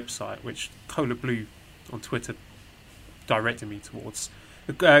on the website, which Cola Blue on Twitter directed me towards.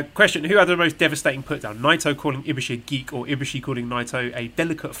 The question, who had the most devastating putdown? Naito calling Ibushi a geek, or Ibushi calling Naito a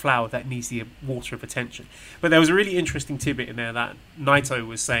delicate flower that needs the water of attention? But there was a really interesting tidbit in there that Naito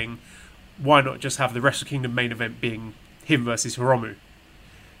was saying, why not just have the Wrestle Kingdom main event being him versus Hiromu?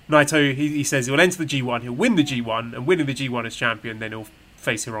 Naito, he says he'll enter the G1, he'll win the G1, and winning the G1 as champion, then he'll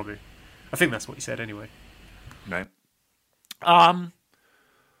face Hiromu. I think that's what he said anyway. Right. I'm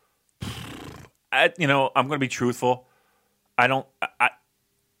going to be truthful. I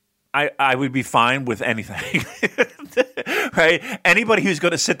would be fine with anything. Right? Anybody who's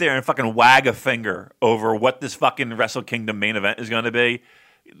going to sit there and fucking wag a finger over what this fucking Wrestle Kingdom main event is going to be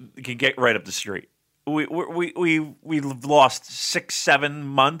can get right up the street. We've lost 6-7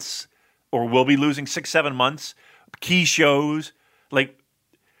 months, or will be losing 6-7 months. Key shows, like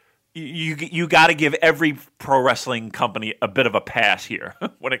you got to give every pro wrestling company a bit of a pass here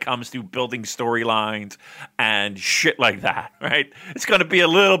when it comes to building storylines and shit like that. Right? It's going to be a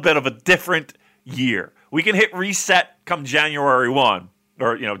little bit of a different year. We can hit reset come January 1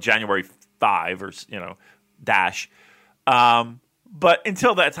 or January 5 or dash. But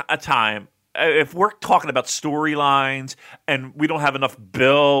until that time, if we're talking about storylines and we don't have enough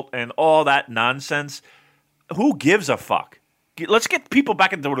build and all that nonsense, who gives a fuck? Let's get people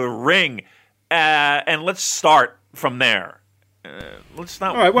back into the ring and let's start from there. Let's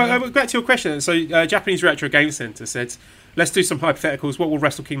not. All right, well, back to your question. So, Japanese Retro Game Center said, let's do some hypotheticals. What will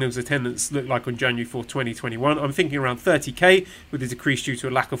Wrestle Kingdom's attendance look like on January 4th, 2021? I'm thinking around 30k, with a decrease due to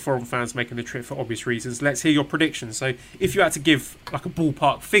a lack of foreign fans making the trip for obvious reasons. Let's hear your predictions. So, if you had to give like a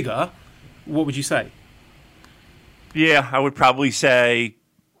ballpark figure, what would you say? Yeah, I would probably say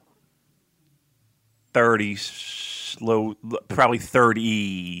 30, probably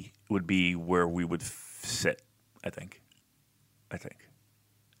 30 would be where we would sit, I think.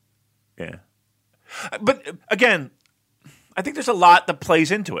 Yeah. But again, I think there's a lot that plays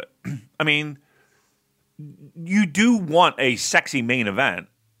into it. I mean, you do want a sexy main event,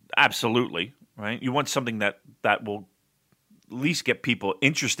 absolutely, right? You want something that will at least get people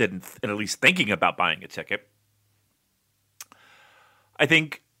interested in at least thinking about buying a ticket. I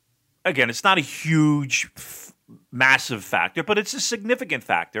think, again, it's not a huge, massive factor, but it's a significant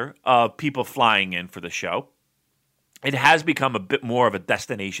factor of people flying in for the show. It has become a bit more of a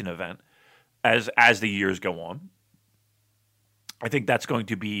destination event as the years go on. I think that's going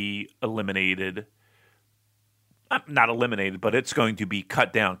to be eliminated. Not eliminated, but it's going to be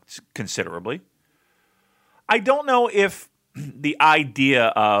cut down considerably. I don't know if the idea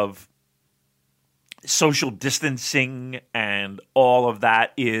of social distancing and all of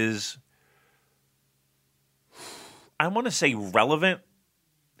that is, I want to say relevant,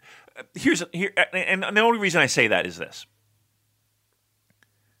 and the only reason I say that is this.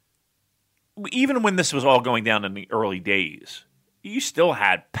 Even when this was all going down in the early days, you still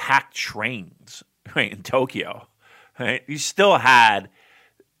had packed trains, right, in Tokyo. Right? You still had,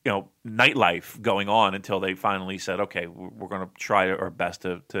 nightlife going on until they finally said, okay, we're going to try our best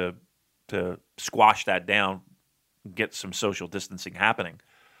to squash that down, get some social distancing happening.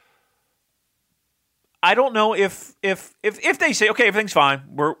 I don't know if they say, okay, everything's fine,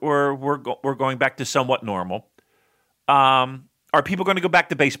 we're going back to somewhat normal. Are people going to go back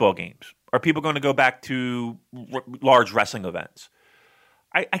to baseball games? Are people going to go back to large wrestling events?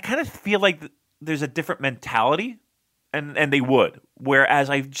 I kind of feel like there's a different mentality, and they would. Whereas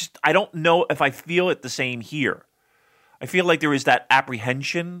I don't know if I feel it the same here. I feel like there is that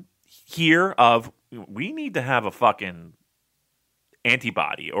apprehension here of we need to have a fucking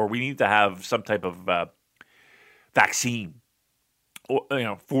antibody, or we need to have some type of vaccine,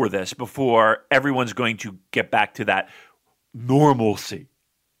 for this before everyone's going to get back to that normalcy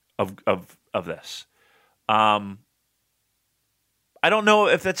of this. I don't know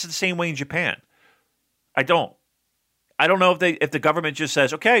if that's the same way in Japan. I don't know if the government just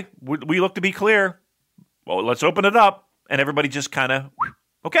says, okay, we look to be clear. Well, let's open it up, and everybody just kind of,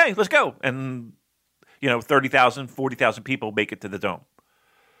 okay, let's go, and 30,000, 40,000 people make it to the Dome.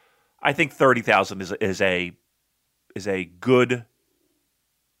 I think 30,000 is a good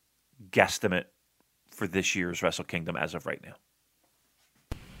guesstimate for this year's Wrestle Kingdom as of right now.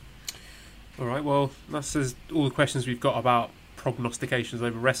 All right, well, that's all the questions we've got about prognostications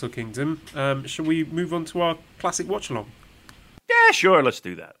over Wrestle Kingdom. Shall we move on to our classic watch-along? Yeah, sure, let's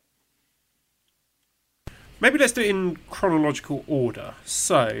do that. Maybe let's do it in chronological order.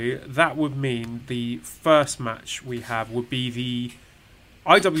 So that would mean the first match we have would be the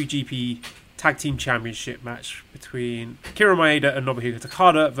IWGP Tag Team Championship match between Akira Maeda and Nobuhiko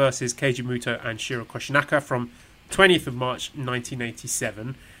Takada versus Keiji Muto and Shiro Koshinaka from 20th of March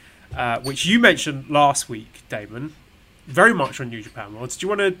 1987, which you mentioned last week, Damon, very much on New Japan World. Do you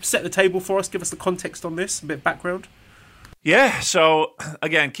want to set the table for us, give us the context on this, a bit of background? Yeah, so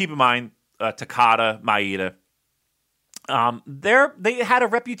again, keep in mind, Takada, Maeda, they had a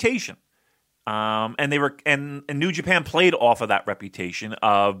reputation, and New Japan played off of that reputation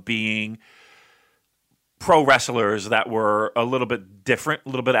of being pro wrestlers that were a little bit different, a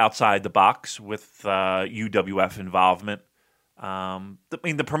little bit outside the box with UWF involvement.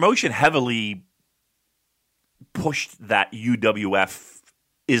 The promotion heavily pushed that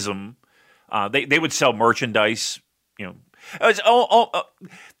UWF-ism. They would sell merchandise, it was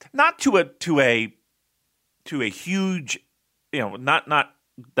not to a huge, not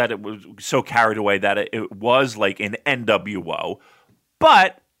that it was so carried away that it was like an NWO,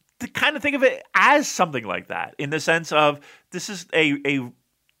 but to kind of think of it as something like that, in the sense of this is I don't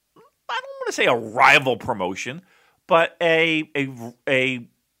want to say a rival promotion, but a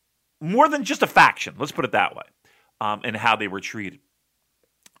more than just a faction. Let's put it that way, and how they were treated.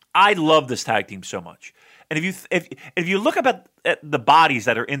 I love this tag team so much, and if you look up at the bodies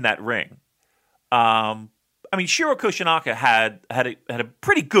that are in that ring, Shiro Koshinaka had a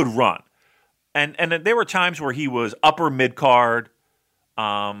pretty good run, and there were times where he was upper mid card.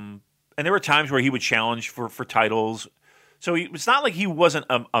 And there were times where he would challenge for titles. So it's not like he wasn't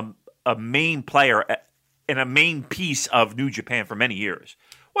a main player and a main piece of New Japan for many years.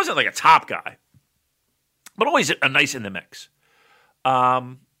 Wasn't like a top guy, but always a nice in the mix.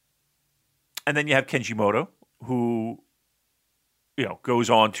 And then you have Kenji Moto, who goes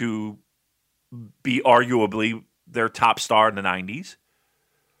on to be arguably their top star in the 90s.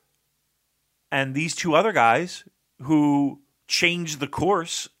 And these two other guys who changed the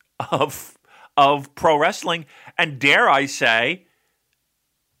course of pro wrestling, and dare I say,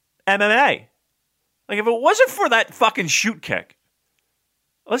 MMA. Like, if it wasn't for that fucking shoot kick,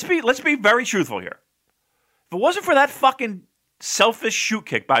 let's be very truthful here. If it wasn't for that fucking selfish shoot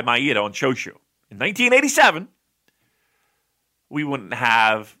kick by Maeda on Choshu in 1987, we wouldn't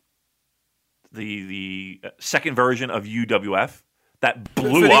have the second version of UWF that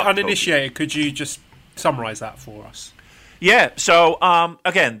blew up. For the uninitiated, could you just summarize that for us? Yeah, so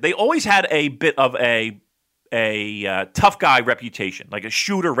again, they always had a bit of a tough guy reputation, like a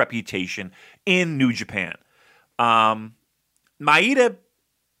shooter reputation in New Japan. Maeda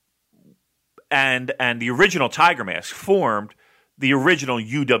and the original Tiger Mask formed the original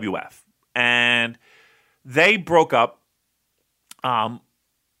UWF, and they broke up. A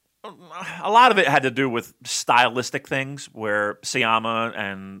lot of it had to do with stylistic things, where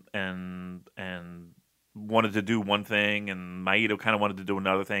Sayama and wanted to do one thing, and Maeda kind of wanted to do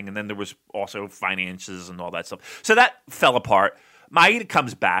another thing, and then there was also finances and all that stuff. So that fell apart. Maeda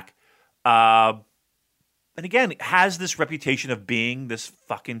comes back, And again, has this reputation of being this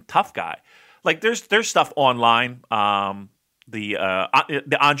fucking tough guy. Like there's stuff online, the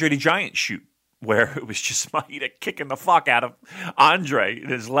Andre the Giant shoot where it was just Maeda kicking the fuck out of Andre in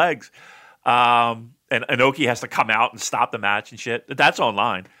his legs, and Inoki has to come out and stop the match and shit. That's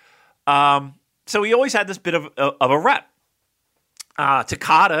online. So he always had this bit of a rep.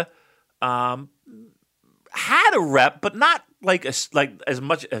 Takada had a rep, but not like as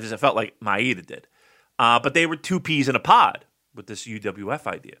much as it felt like Maeda did. But they were two peas in a pod with this UWF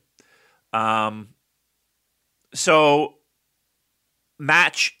idea. So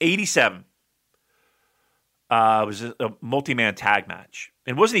match 87 was a multi-man tag match.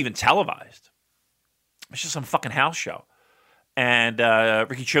 It wasn't even televised. It was just some fucking house show. And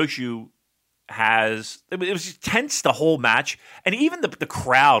Riki Choshu it was just tense the whole match. And even the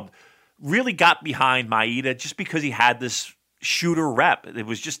crowd really got behind Maeda just because he had this shooter rep. It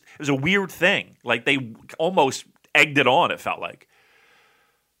was a weird thing. Like they almost egged it on, it felt like.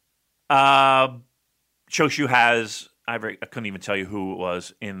 Choshu has, I couldn't even tell you who it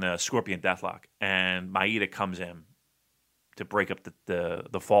was, in the Scorpion Deathlock. And Maeda comes in to break up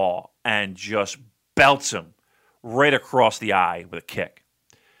the fall and just belts him right across the eye with a kick.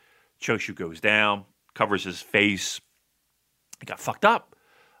 Choshu goes down, covers his face. He got fucked up.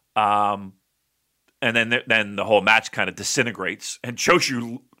 And then the whole match kind of disintegrates. And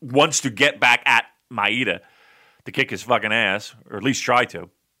Choshu wants to get back at Maeda to kick his fucking ass, or at least try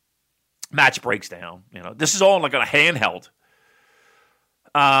to. Match breaks down. This is all like on a handheld.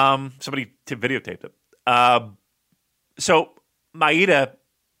 Somebody videotaped it. So Maeda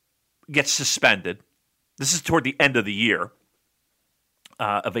gets suspended. This is toward the end of the year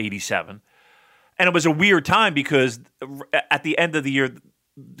of 87. And it was a weird time because at the end of the year,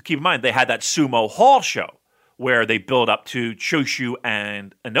 keep in mind, they had that Sumo Hall show where they build up to Choshu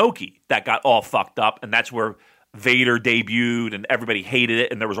and Inoki. That got all fucked up, and that's where Vader debuted, and everybody hated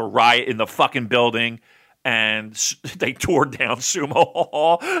it, and there was a riot in the fucking building, and they tore down Sumo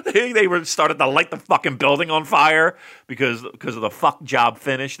Hall. They were started to light the fucking building on fire because of the fuck job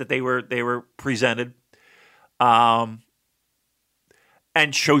finish that they were presented. And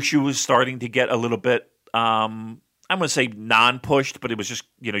Choshu was starting to get a little bit, I'm going to say non-pushed, but it was just,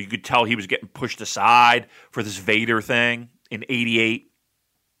 you could tell he was getting pushed aside for this Vader thing in 88.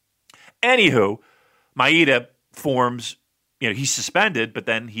 Anywho, Maeda forms, he's suspended, but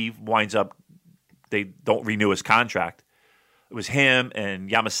then he winds up, they don't renew his contract. It was him and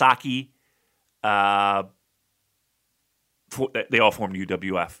Yamasaki. They all formed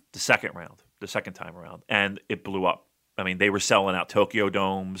UWF the second time around, and it blew up. I mean, they were selling out Tokyo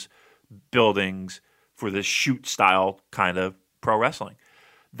Domes, buildings for this shoot style kind of pro wrestling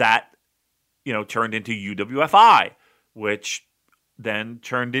that, turned into UWFI, which then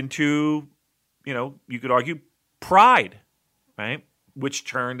turned into, you could argue Pride, right? Which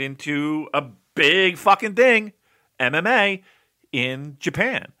turned into a big fucking thing, MMA in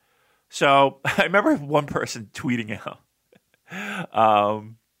Japan. So I remember one person tweeting out,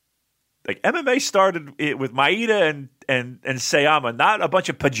 like MMA started with Maeda and Sayama, not a bunch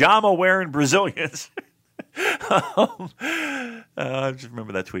of pajama wearing Brazilians. I just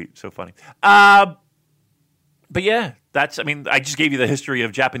remember that tweet. So funny. But yeah, I just gave you the history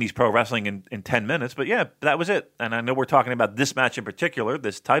of Japanese pro wrestling in 10 minutes, but yeah, that was it. And I know we're talking about this match in particular,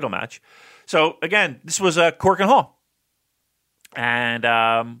 this title match. So again, this was Korakuen Hall. And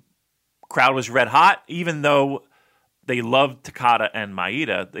crowd was red hot, even though they loved Takada and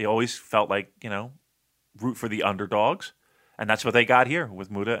Maeda. They always felt like, root for the underdogs. And that's what they got here with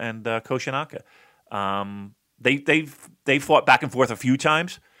Muta and Koshinaka. They fought back and forth a few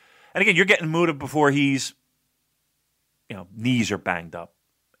times. And again, you're getting Muta before he's, knees are banged up.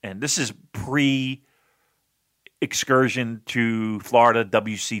 And this is pre-excursion to Florida,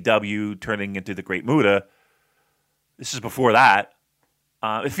 WCW, turning into the Great Muta. This is before that.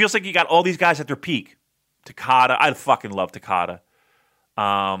 It feels like you got all these guys at their peak. Takada, I fucking love Takada.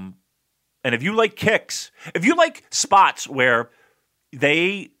 And if you like kicks, if you like spots where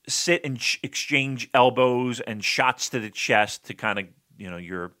they sit and exchange elbows and shots to the chest to kind of,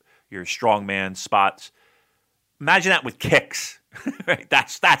 your strongman spots, imagine that with kicks. Right?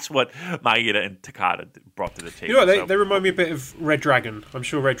 That's what Maeda and Takada brought to the table. They remind me a bit of Red Dragon. I'm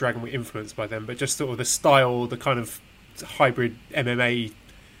sure Red Dragon were influenced by them, but just sort of the style, the kind of hybrid MMA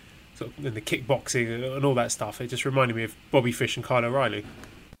sort of, and the kickboxing and all that stuff. It just reminded me of Bobby Fish and Kyle O'Reilly.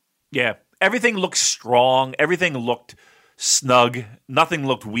 Yeah. Everything looked strong. Everything looked snug. Nothing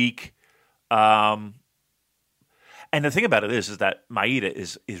looked weak. And the thing about it is that Maeda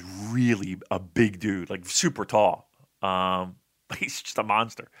is really a big dude, like super tall. He's just a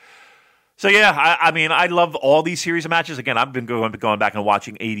monster. So yeah, I mean, I love all these series of matches. Again, I've been going back and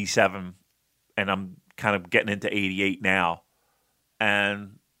watching 87, and I'm kind of getting into 88 now.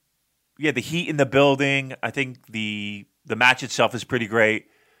 And yeah, the heat in the building. I think the match itself is pretty great.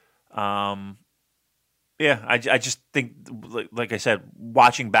 Yeah, I just think, like I said,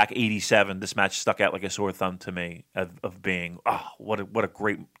 watching back 87, this match stuck out like a sore thumb to me of being, what a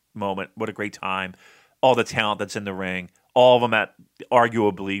great moment, what a great time, all the talent that's in the ring, all of them at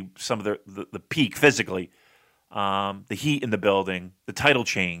arguably some of the peak physically, the heat in the building, the title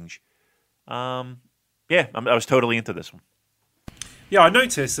change. I was totally into this one. Yeah, I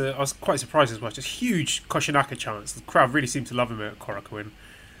noticed, I was quite surprised as well, just huge Koshinaka chants. The crowd really seemed to love him at Korakuen.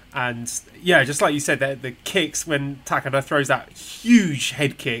 And yeah, just like you said, the kicks when Takada throws that huge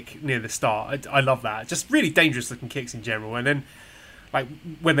head kick near the start, I love that. Just really dangerous looking kicks in general. And then, like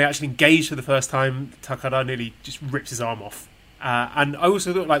when they actually engage for the first time, Takada nearly just rips his arm off. And I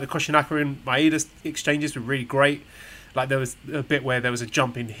also thought like the Koshinaka and Maeda exchanges were really great. Like there was a bit where there was a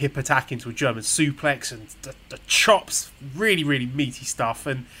jumping hip attack into a German suplex, and the chops, really, really meaty stuff.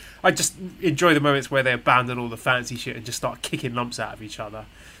 And I just enjoy the moments where they abandon all the fancy shit and just start kicking lumps out of each other.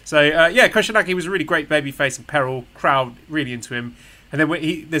 So Koshinaki was a really great babyface and peril. Crowd really into him. And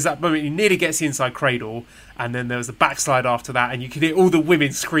then there's that moment he nearly gets the inside cradle, and then there was the backslide after that, and you can hear all the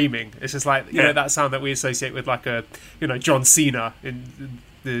women screaming. It's just like you know that sound that we associate with like a John Cena in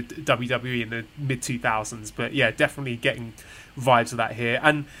the WWE in the mid 2000s. But yeah, definitely getting vibes of that here,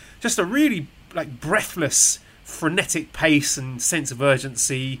 and just a really like breathless, frenetic pace and sense of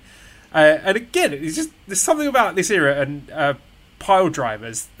urgency. And again, it's just there's something about this era and. Pile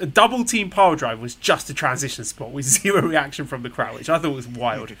drivers, a double team pile drive was just a transition spot with zero reaction from the crowd, which I thought was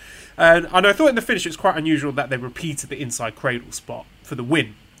wild. And I thought in the finish it was quite unusual that they repeated the inside cradle spot for the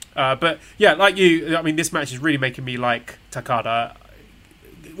win. But yeah, like you, I mean, this match is really making me like Takada.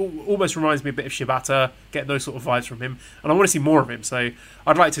 It almost reminds me a bit of Shibata, getting those sort of vibes from him, and I want to see more of him. So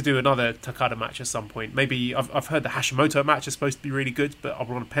I'd like to do another Takada match at some point. Maybe I've heard the Hashimoto match is supposed to be really good, but I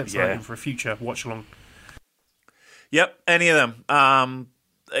want to pencil that in for a future watch along. Yep, any of them. I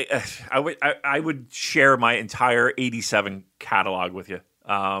would share my entire 87 catalog with you.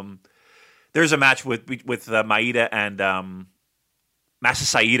 There's a match with Maeda and Masa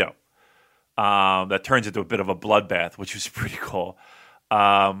Saito that turns into a bit of a bloodbath, which was pretty cool.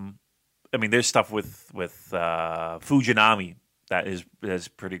 I mean, there's stuff with Fujinami that is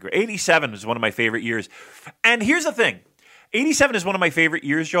pretty great. 87 is one of my favorite years. And here's the thing. 87 is one of my favorite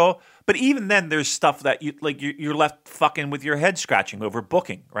years, Joel. But even then, there's stuff that you're left fucking with your head scratching over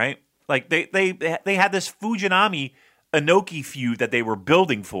booking, right? Like they had this Fujinami Inoki feud that they were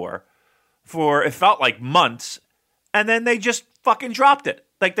building for it felt like months, and then they just fucking dropped it.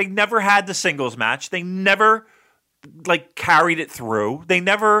 Like they never had the singles match. They never like carried it through. They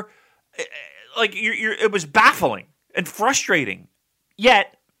never like it was baffling and frustrating.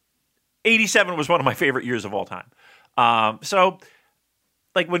 Yet 87 was one of my favorite years of all time. So,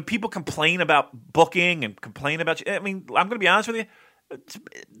 like, when people complain about booking and complain about, I mean, I'm going to be honest with you,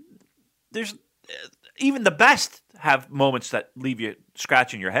 there's even the best have moments that leave you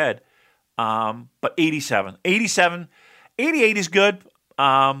scratching your head. But 87, 88 is good.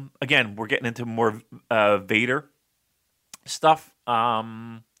 Again, we're getting into more Vader stuff.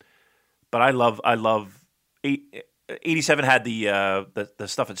 But I love 87 had the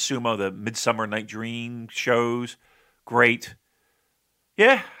stuff at Sumo, the Midsummer Night Dream shows. Great.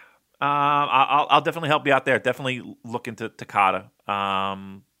 Yeah. I'll definitely help you out there. Definitely look into Takada.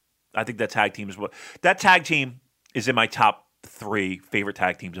 I think that tag team is in my top 3 favorite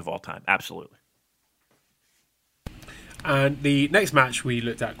tag teams of all time. Absolutely. And the next match we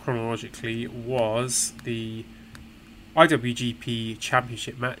looked at chronologically was the IWGP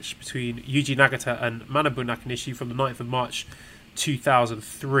Championship match between Yuji Nagata and Manabu Nakanishi from the 9th of March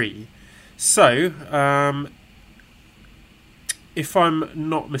 2003. So, if I'm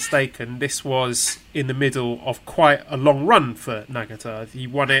not mistaken, this was in the middle of quite a long run for Nagata. He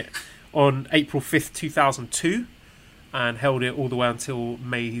won it on April 5th, 2002 and held it all the way until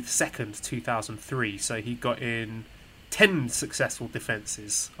May 2nd, 2003. So he got in 10 successful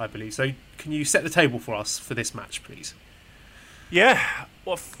defences, I believe. So can you set the table for us for this match, please? Yeah.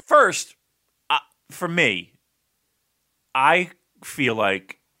 Well, first, for me, I feel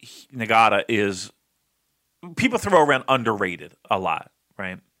like Nagata is... People throw around underrated a lot,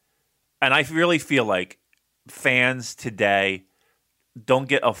 right? And I really feel like fans today don't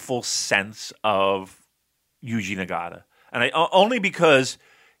get a full sense of Yuji Nagata. And only because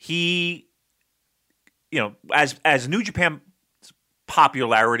he, as New Japan's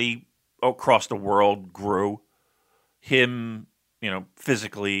popularity across the world grew, him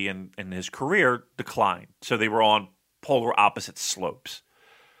physically and his career declined. So they were on polar opposite slopes.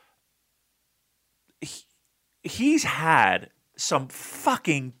 He's had some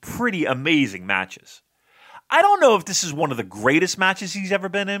fucking pretty amazing matches. I don't know if this is one of the greatest matches he's ever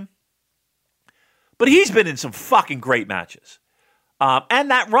been in, but he's been in some fucking great matches.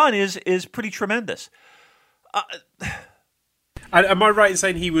 And that run is pretty tremendous. Am I right in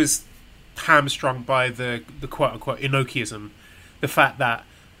saying he was hamstrung by the quote-unquote Inokiism? The fact that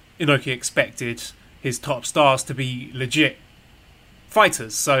Inoki expected his top stars to be legit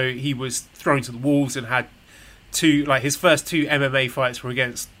fighters. So he was thrown to the wolves and had his first 2 MMA fights were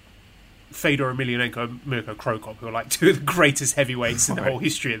against Fedor Emelianenko and Mirko Cro Cop, who are like 2 of the greatest heavyweights in the whole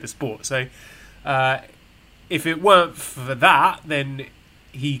history of the sport. So if it weren't for that, then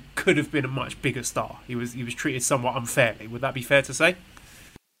he could have been a much bigger star. He was treated somewhat unfairly. Would that be fair to say?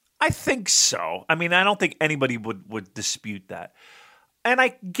 I think so. I mean, I don't think anybody would dispute that. And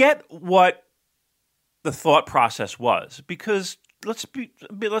I get what the thought process was, because let's be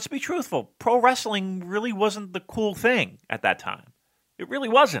truthful. Pro wrestling really wasn't the cool thing at that time. It really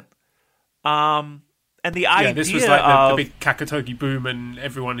wasn't. And the idea this was like the big Kakatogi boom, and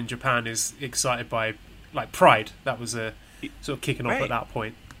everyone in Japan is excited by like Pride. That was sort of kicking off at that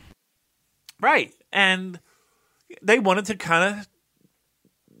point. Right. And they wanted to kind of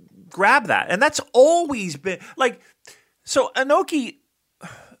grab that. And that's always been like, so Inoki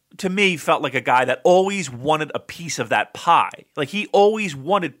to me felt like a guy that always wanted a piece of that pie. Like he always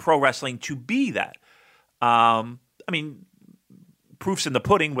wanted pro wrestling to be that. I mean, proof's in the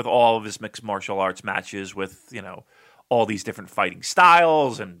pudding with all of his mixed martial arts matches with, all these different fighting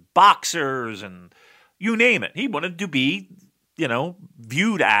styles and boxers and you name it. He wanted to be,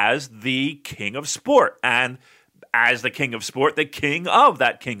 viewed as the king of sport, and as the king of sport, the king of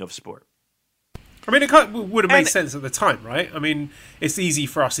that king of sport. I mean, it kind of would have made sense at the time, right? I mean, it's easy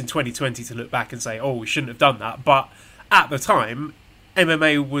for us in 2020 to look back and say, oh, we shouldn't have done that. But at the time,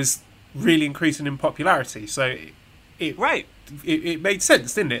 MMA was really increasing in popularity. So it made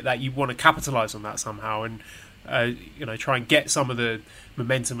sense, didn't it, that you want to capitalize on that somehow and, try and get some of the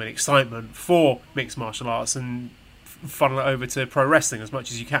momentum and excitement for mixed martial arts and funnel it over to pro wrestling as much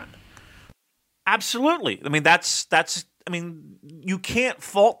as you can. Absolutely. I mean, you can't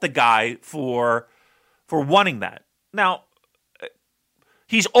fault the guy for wanting that. Now,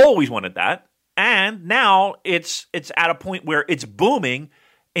 he's always wanted that, and now it's at a point where it's booming,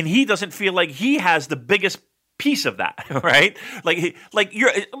 and he doesn't feel like he has the biggest piece of that, right?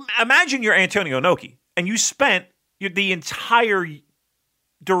 Imagine you're Antonio Inoki, and you spent the entire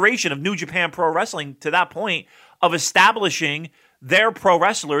duration of New Japan Pro Wrestling to that point of establishing their pro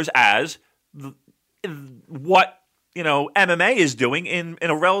wrestlers as what MMA is doing in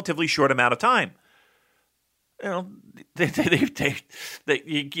a relatively short amount of time. You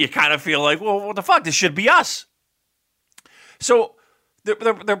kind of feel like, well, what the fuck? This should be us. So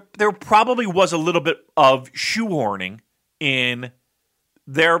there probably was a little bit of shoehorning in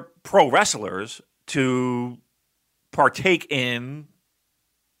their pro wrestlers to partake in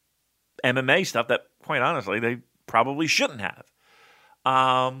MMA stuff that, quite honestly, they probably shouldn't have.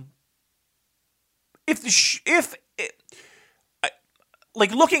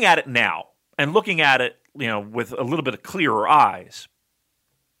 Looking at it now and looking at it, with a little bit of clearer eyes,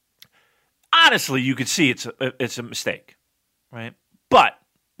 honestly, you could see it's a mistake, right? But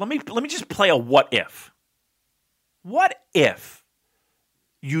let me just play a what if. What if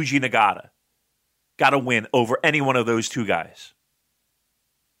Yuji Nagata got a win over any one of those 2 guys?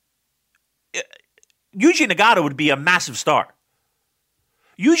 Yuji Nagata would be a massive star.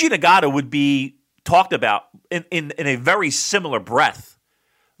 Yuji Nagata would be talked about in a very similar breath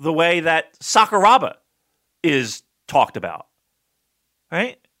the way that Sakuraba is talked about,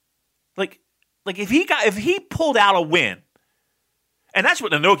 right? Like if he pulled out a win, and that's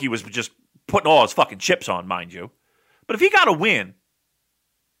what Inoki was just putting all his fucking chips on, mind you. But if he got a win,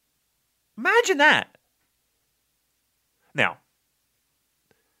 imagine that. Now,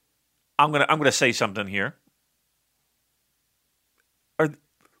 I'm gonna say something here.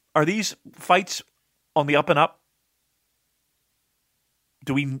 Are these fights on the up and up?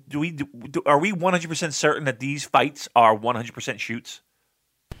 Are we 100% certain that these fights are 100% shoots?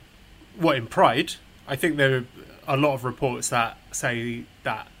 What, in Pride? I think there are a lot of reports that say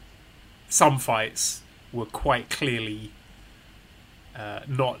that some fights were quite clearly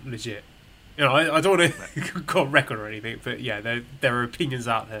not legit. I don't want to go on record or anything, but yeah, there are opinions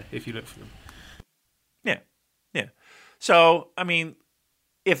out there if you look for them. Yeah. So, I mean,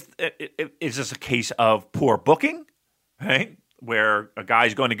 if is this a case of poor booking, right? Where a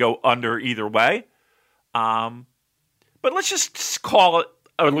guy's going to go under either way. But But let's just call it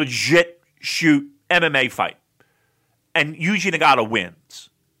a legit shoot MMA fight. And Yuji Nagata wins.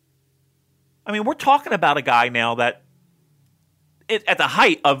 I mean, we're talking about a guy now that, at the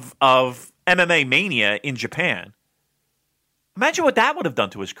height of MMA mania in Japan, imagine what that would have done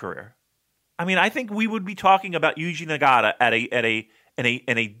to his career. I mean, I think we would be talking about Yuji Nagata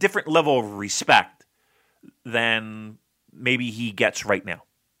in a different level of respect than maybe he gets right now.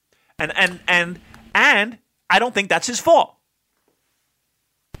 And I don't think that's his fault.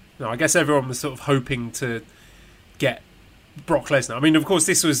 No, I guess everyone was sort of hoping to get Brock Lesnar. I mean, of course,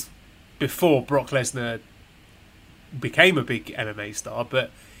 this was before Brock Lesnar became a big MMA star, but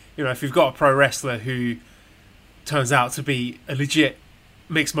if you've got a pro wrestler who turns out to be a legit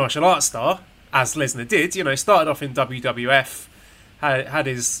mixed martial arts star, as Lesnar did, started off in WWF, had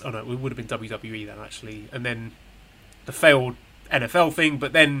his, it would have been WWE then actually, and then the failed NFL thing,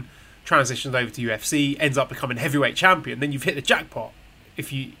 but then transitions over to UFC, ends up becoming heavyweight champion, then you've hit the jackpot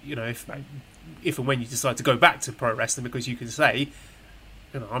if if and when you decide to go back to pro wrestling, because you can say,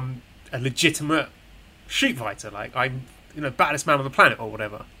 I'm a legitimate street fighter, like I'm baddest man on the planet or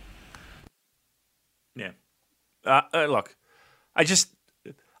whatever. Yeah. Look,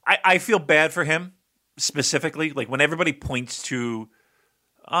 I feel bad for him specifically. Like when everybody points to,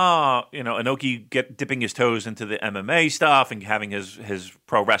 Inoki dipping his toes into the MMA stuff and having his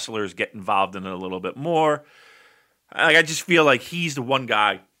pro wrestlers get involved in it a little bit more. I just feel like he's the one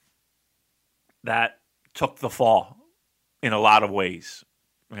guy that took the fall in a lot of ways,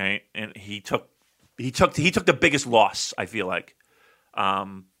 right? And he took the biggest loss, I feel like,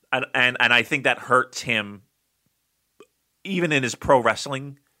 and I think that hurts him even in his pro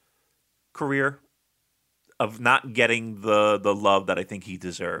wrestling career, of not getting the love that I think he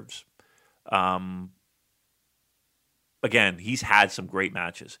deserves. Again, he's had some great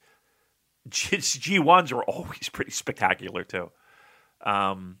matches. G1s are always pretty spectacular too.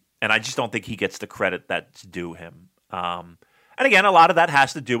 And I just don't think he gets the credit that's due him. And again, a lot of that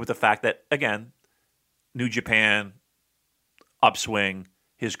has to do with the fact that, again, New Japan, upswing,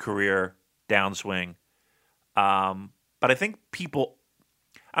 his career, downswing. But I think people,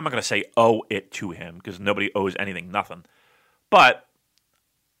 I'm not going to say owe it to him, because nobody owes anything, nothing. But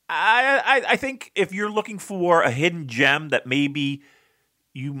I think if you're looking for a hidden gem that maybe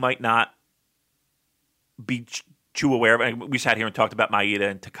you might not be too aware of, and we sat here and talked about Maeda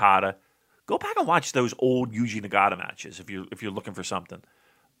and Takada, go back and watch those old Yuji Nagata matches if you're looking for something.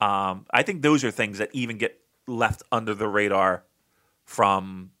 I think those are things that even get left under the radar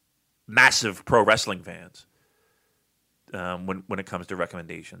from massive pro wrestling fans when it comes to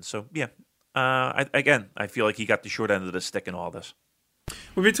recommendations. So yeah, I feel like he got the short end of the stick in all this.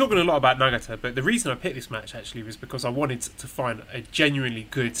 We've been talking a lot about Nagata, but the reason I picked this match actually was because I wanted to find a genuinely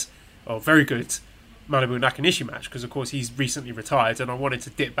good, or very good, Manabu Nakanishi match, because of course he's recently retired, and I wanted to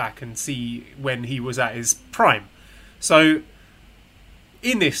dip back and see when he was at his prime. So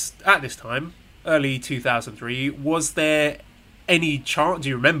at this time, early 2003, was there any chance, do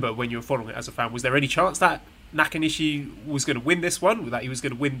you remember when you were following it as a fan, was there any chance that Nakanishi was going to win this one, that he was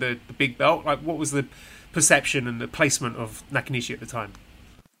going to win the big belt? Like, what was the perception and the placement of Nakanishi at the time?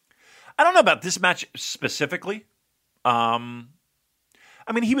 I don't know about this match specifically. I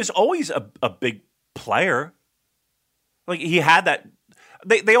mean, he was always a big player. Like, he had that.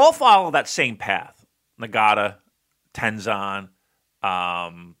 They all follow that same path. Nagata, Tenzan,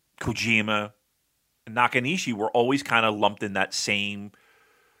 Kojima, and Nakanishi were always kind of lumped in that same.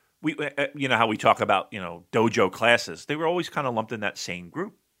 You know how we talk about dojo classes. They were always kind of lumped in that same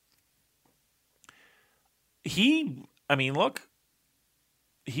group. He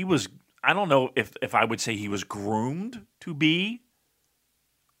was. I don't know if I would say he was groomed to be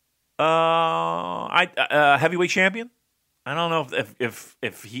a heavyweight champion. I don't know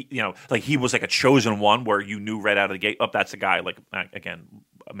if he, like he was like a chosen one where you knew right out of the gate, that's a guy, like, again,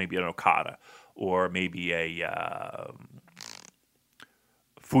 maybe an Okada or maybe a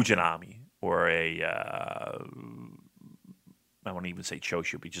Fujinami or I won't even say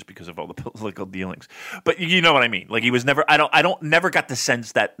Choshu, just because of all the political dealings. But you know what I mean. Like, he was never. I don't never got the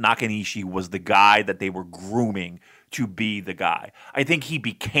sense that Nakanishi was the guy that they were grooming to be the guy. I think he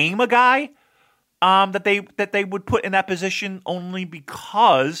became a guy that they would put in that position only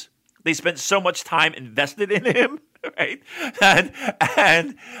because they spent so much time invested in him, right? And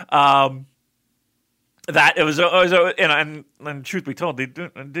that it was and truth be told, they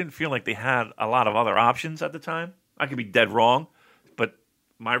didn't feel like they had a lot of other options at the time. I could be dead wrong, but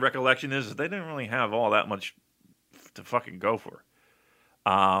my recollection is that they didn't really have all that much to fucking go for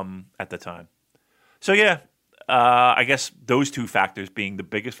at the time. So yeah, I guess those two factors being the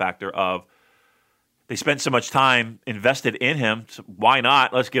biggest factor of they spent so much time invested in him. So why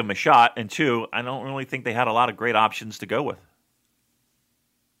not? Let's give him a shot. And 2, I don't really think they had a lot of great options to go with.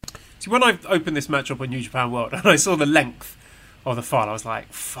 See, when I opened this match up on New Japan World and I saw the length of the file, I was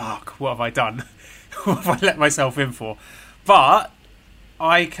like, fuck, what have I done? What have I let myself in for? But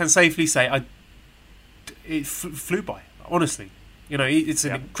I can safely say it flew by, honestly. You know, it's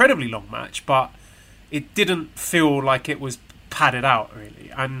an incredibly long match, but it didn't feel like it was padded out,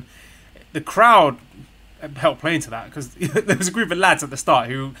 really. And the crowd helped play into that, because there was a group of lads at the start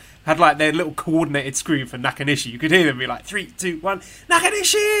who had like their little coordinated scream for Nakanishi. You could hear them be like 3, 2, 1,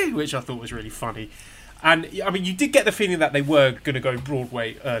 Nakanishi, which I thought was really funny. And I mean, you did get the feeling that they were going to go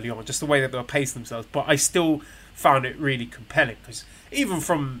Broadway early on, just the way that they were pacing themselves. But I still found it really compelling, because even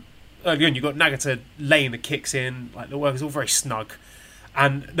from early on, you got Nagata laying the kicks in, like the work was all very snug,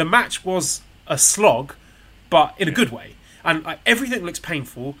 and the match was a slog, but in a good way. And like, everything looks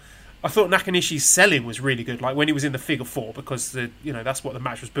painful. I thought Nakanishi's selling was really good, like when he was in the figure 4, because that's what the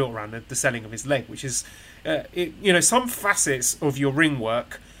match was built around, the selling of his leg, which is, some facets of your ring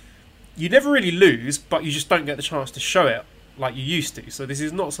work, you never really lose, but you just don't get the chance to show it like you used to. So this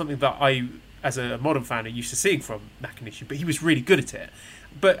is not something that I, as a modern fan, are used to seeing from Nakanishi, but he was really good at it.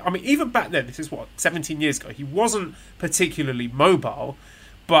 But I mean, even back then, this is 17 years ago, he wasn't particularly mobile,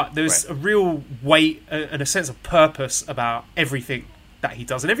 but there's a real weight and a sense of purpose about everything that he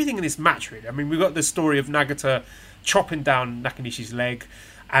does, and everything in this match, really. I mean, we've got the story of Nagata chopping down Nakanishi's leg,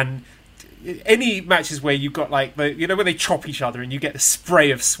 and any matches where you've got like when they chop each other and you get the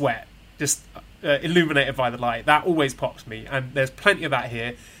spray of sweat just illuminated by the light, that always pops me, and there's plenty of that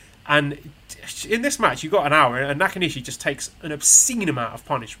here. And in this match, you got an hour, and Nakanishi just takes an obscene amount of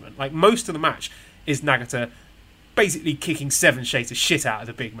punishment. Like, most of the match is Nagata basically kicking 7 shades of shit out of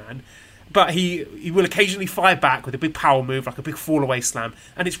the big man. But he will occasionally fire back with a big power move, like a big fall-away slam,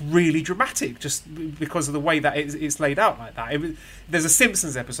 and it's really dramatic just because of the way that it's laid out like that. There's a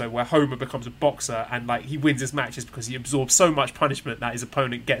Simpsons episode where Homer becomes a boxer, and like he wins his matches because he absorbs so much punishment that his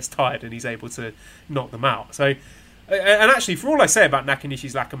opponent gets tired and he's able to knock them out. So, and actually, for all I say about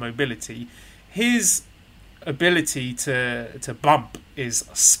Nakanishi's lack of mobility, his ability to bump is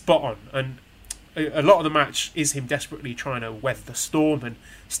spot on, and a lot of the match is him desperately trying to weather the storm and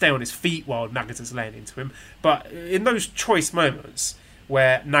stay on his feet while Nagata's laying into him. But in those choice moments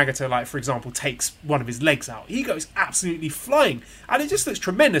where Nagata, like, for example, takes one of his legs out, he goes absolutely flying. And it just looks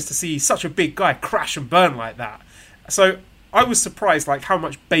tremendous to see such a big guy crash and burn like that. So I was surprised like how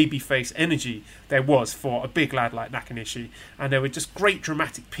much babyface energy there was for a big lad like Nakanishi, and there were just great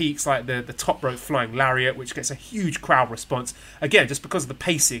dramatic peaks like the top rope flying lariat, which gets a huge crowd response, again just because of the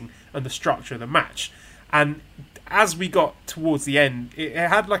pacing and the structure of the match. And as we got towards the end, it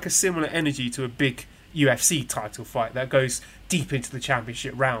had like a similar energy to a big UFC title fight that goes deep into the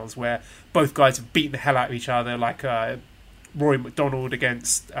championship rounds, where both guys have beaten the hell out of each other, like Rory McDonald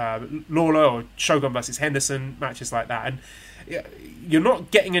against Lawler, or Shogun versus Henderson, matches like that. And you're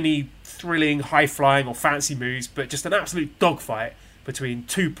not getting any thrilling, high-flying or fancy moves, but just an absolute dogfight between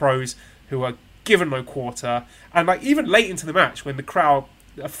two pros who are given no quarter. And like even late into the match, when the crowd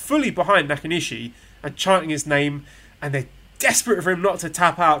are fully behind Nakanishi and chanting his name, and they're desperate for him not to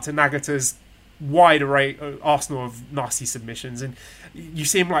tap out to Nagata's wide array arsenal of nasty submissions, and you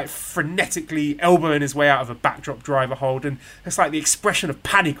see him like frenetically elbowing his way out of a backdrop driver hold, and it's like the expression of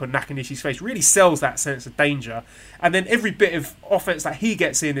panic on Nakanishi's face really sells that sense of danger. And then every bit of offense that he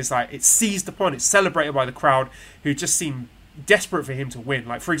gets in is like it's seized upon, it's celebrated by the crowd, who just seem desperate for him to win.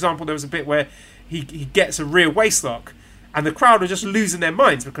 Like, for example, there was a bit where he gets a rear waistlock and the crowd are just losing their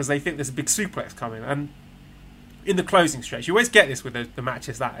minds because they think there's a big suplex coming. And in the closing stretch, you always get this with the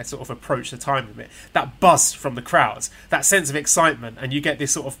matches that sort of approach the time limit, that buzz from the crowds, that sense of excitement, and you get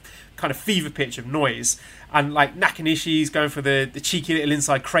this sort of kind of fever pitch of noise. And like Nakanishi's going for the cheeky little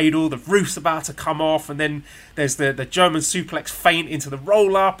inside cradle, the roof's about to come off, and then there's the German suplex feint into the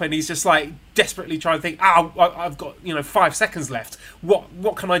roll up, and he's just like desperately trying to think, I've got 5 seconds left.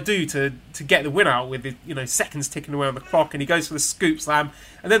 What can I do to get the win out with the seconds ticking away on the clock? And he goes for the scoop slam,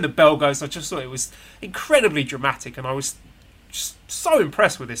 and then the bell goes. I just thought it was incredibly dramatic, and I was just so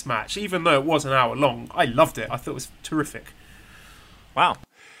impressed with this match. Even though it was an hour long, I loved it. I thought it was terrific. Wow.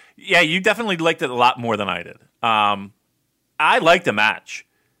 Yeah, you definitely liked it a lot more than I did. I liked the match.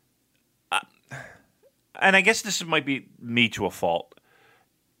 And I guess this might be me to a fault.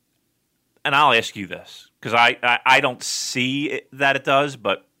 And I'll ask you this, because I don't see that it does,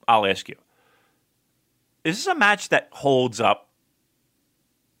 but I'll ask you. Is this a match that holds up?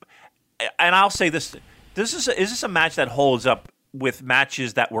 And I'll say this. Is this a match that holds up with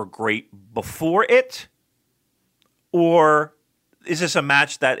matches that were great before it? Or is this a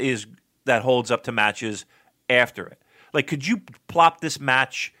match that is that holds up to matches after it. Like, could you plop this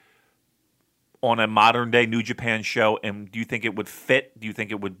match on a modern day New Japan show, and do you think it would fit? Do you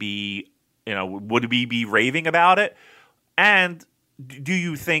think it would be, would we be raving about it? And do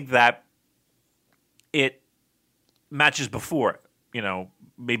you think that it matches before it,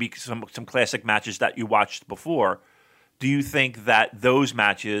 maybe some classic matches that you watched before, do you think that those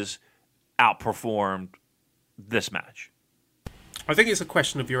matches outperformed this match? I think it's a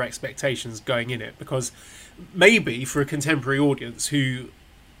question of your expectations going in it, because maybe for a contemporary audience who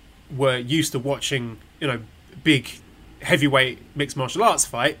were used to watching, big heavyweight mixed martial arts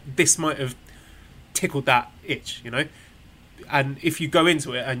fight, this might have tickled that itch, And if you go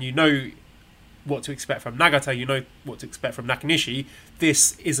into it and you know what to expect from Nagata, you know what to expect from Nakanishi,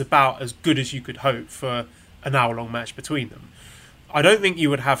 this is about as good as you could hope for an hour-long match between them. I don't think you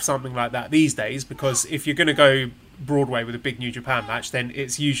would have something like that these days, because if you're going to go Broadway with a big New Japan match, then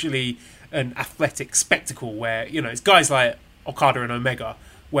it's usually an athletic spectacle where, it's guys like Okada and Omega,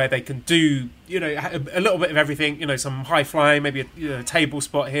 where they can do, a little bit of everything, some high flying, maybe a table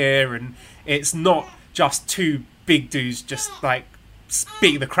spot here, and it's not just two big dudes just like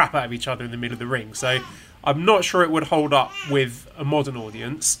beating the crap out of each other in the middle of the ring. So I'm not sure it would hold up with a modern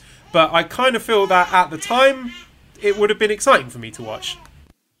audience, but I kind of feel that at the time it would have been exciting for me to watch.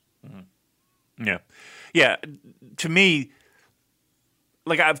 Yeah. To me,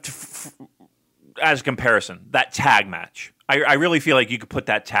 like as a comparison, that tag match, I really feel like you could put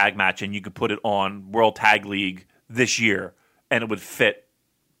that tag match and you could put it on World Tag League this year, and it would fit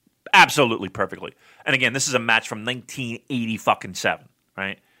absolutely perfectly. And again, this is a match from 1987,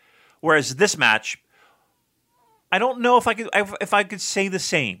 right? Whereas this match, I don't know if I could say the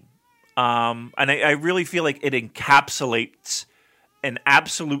same. And I really feel like it encapsulates an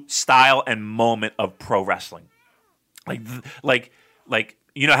absolute style and moment of pro wrestling. Like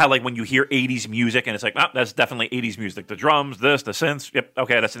how like when you hear 80s music and it's like, that's definitely 80s music. The drums, the synths, yep,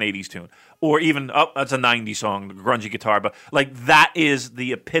 okay, that's an 80s tune. Or even, that's a 90s song, the grungy guitar. But like that is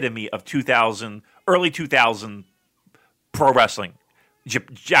the epitome of early 2000 pro wrestling,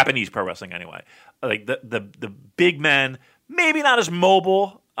 Japanese pro wrestling anyway. Like the big men, maybe not as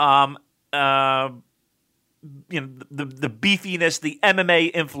mobile, the beefiness, the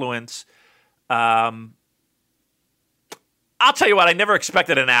MMA influence. I'll tell you what, I never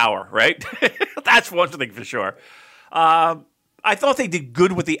expected an hour, right? That's one thing for sure. I thought they did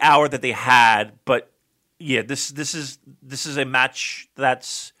good with the hour that they had, but yeah, this is a match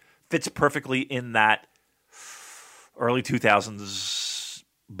that fits perfectly in that early 2000s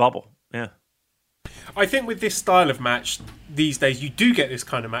bubble. Yeah. I think with this style of match these days, you do get this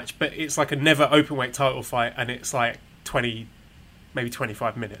kind of match, but it's like a never open weight title fight, and it's like 20, maybe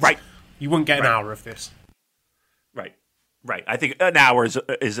 25 minutes. Right. You wouldn't get an hour of this. Right. I think an hour is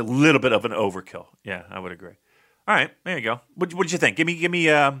a little bit of an overkill. Yeah, I would agree. All right, there you go. What did you think? Give me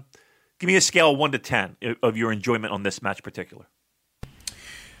a scale of 1 to 10 of your enjoyment on this match in particular.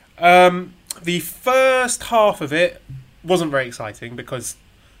 The first half of it wasn't very exciting because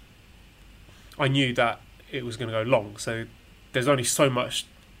I knew that it was going to go long. So there's only so much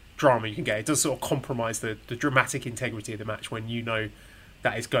drama you can get. It does sort of compromise the dramatic integrity of the match when you know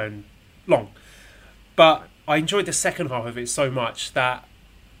that it's going long. But I enjoyed the second half of it so much that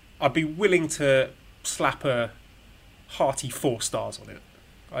I'd be willing to slap a hearty 4 stars on it.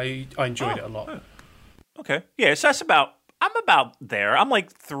 I enjoyed it a lot. Okay. Yeah, so I'm about there. I'm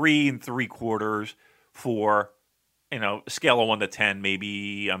like 3 3/4, 4. Scale of 1 to 10,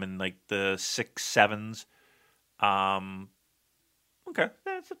 maybe I'm in like the 6, 7s. Okay,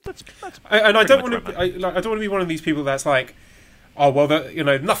 that's and I don't want to. I don't want to be one of these people that's like, oh well,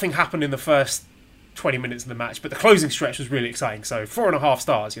 nothing happened in the first 20 minutes of the match, but the closing stretch was really exciting. So 4.5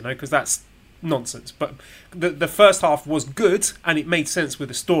 stars, because that's nonsense. But the first half was good and it made sense with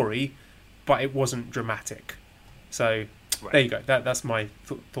the story, but it wasn't dramatic. So There you go. That's my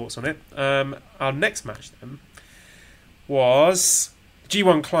thoughts on it. Our next match then was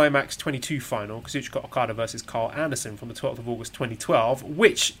G1 Climax 22 final, Kazuchika Okada versus Carl Anderson from the 12th of August 2012,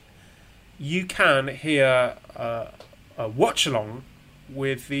 which you can hear a watch along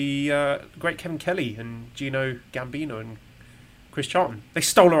with the great Kevin Kelly and Gino Gambino and Chris Charlton. They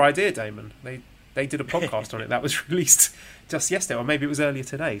stole our idea, Damon. They did a podcast on it that was released just yesterday, or maybe it was earlier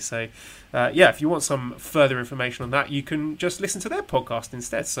today. So, if you want some further information on that, you can just listen to their podcast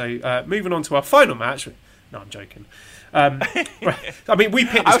instead. So, moving on to our final match. No, I'm joking. I mean, we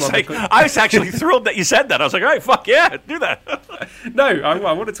picked this one. I was actually thrilled that you said that. I was like, all right, fuck yeah, do that. No,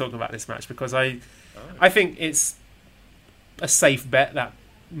 I want to talk about this match because I think it's a safe bet that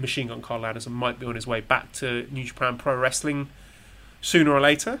Machine Gun Carl Anderson might be on his way back to New Japan Pro Wrestling sooner or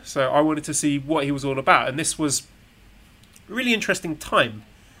later. So I wanted to see what he was all about. And this was a really interesting time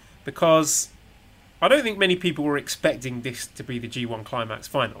because I don't think many people were expecting this to be the G1 Climax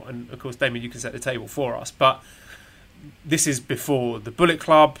final. And of course, Damien, you can set the table for us. But this is before the Bullet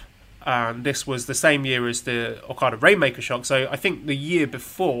Club, and this was the same year as the Okada Rainmaker shock. So I think the year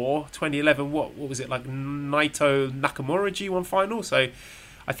before, 2011, what was it, like Naito Nakamura G1 final? So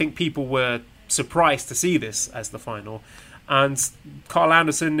I think people were surprised to see this as the final. And Carl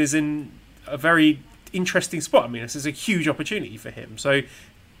Anderson is in a very interesting spot. I mean, this is a huge opportunity for him. So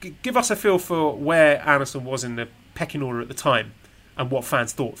give us a feel for where Anderson was in the pecking order at the time and what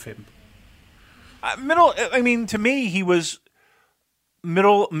fans thought of him. To me, he was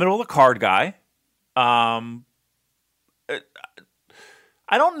middle of the card guy. I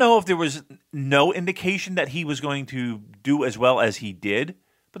don't know if there was no indication that he was going to do as well as he did,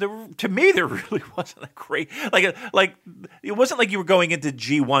 but to me, there really wasn't a great like it wasn't like you were going into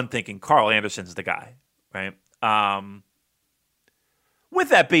G1 thinking Carl Anderson's the guy, right? With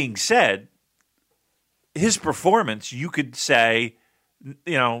that being said, his performance, you could say,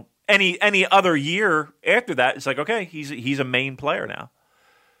 any other year after that, it's like, okay, he's a main player now.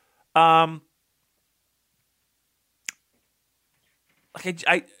 I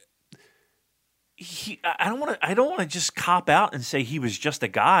don't want to just cop out and say he was just a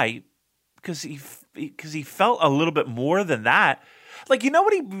guy because he felt a little bit more than that. Like, you know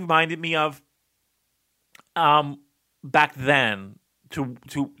what he reminded me of back then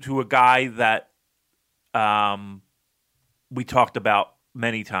to a guy that we talked about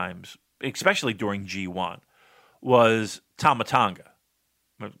many times, especially during G1, was Tama Tonga.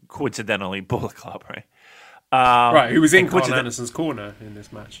 Coincidentally, Bullet Club, right? Right, who was in Carl Anderson's corner in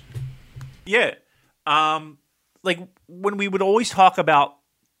this match. Yeah. Like, when we would always talk about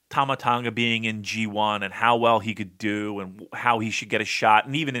Tama Tonga being in G1 and how well he could do and how he should get a shot,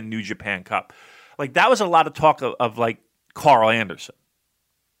 and even in New Japan Cup, like, that was a lot of talk of like, Carl Anderson.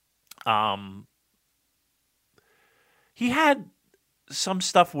 He had some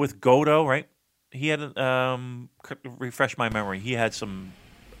stuff with Goto, right? He had refresh my memory. He had some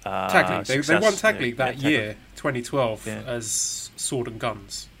tag league. They won tag league that year, 2012, as Sword and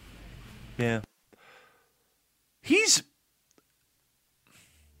Guns. Yeah, he's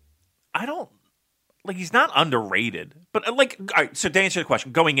not underrated, but like, all right, so to answer the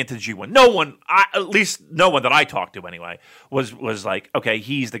question, going into G1, at least no one that I talked to anyway, was like, okay,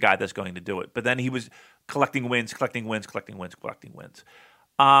 he's the guy that's going to do it. But then he was collecting wins. To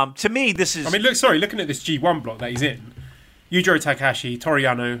me, this is... looking at this G1 block that he's in, Yujiro Takahashi, Toru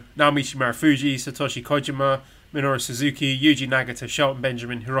Yano, Naomichi Marufuji, Satoshi Kojima, Minoru Suzuki, Yuji Nagata, Shelton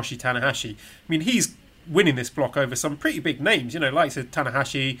Benjamin, Hiroshi Tanahashi. I mean, he's winning this block over some pretty big names, like I said,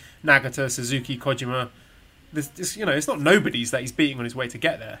 Tanahashi, Nagata, Suzuki, Kojima. This, it's not nobodies that he's beating on his way to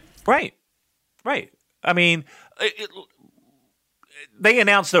get there. Right. I mean, they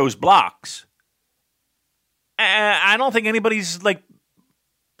announced those blocks. I don't think anybody's like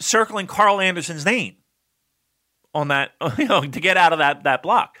circling Carl Anderson's name on that, to get out of that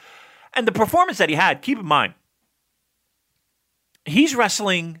block. And the performance that he had, keep in mind, he's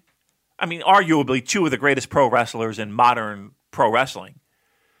wrestling, I mean, arguably two of the greatest pro wrestlers in modern pro wrestling.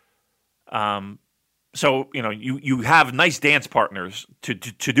 So, you have nice dance partners to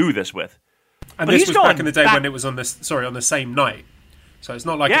do this with. And but this was back in the day when it was on the same night. So it's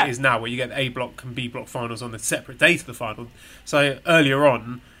not like it is now where you get the A block and B block finals on the separate day to the final. So earlier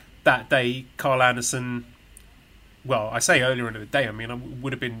on that day, Carl Anderson, well, I say earlier in the day, I mean, it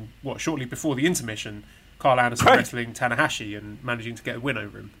would have been, shortly before the intermission, Carl Anderson wrestling Tanahashi and managing to get a win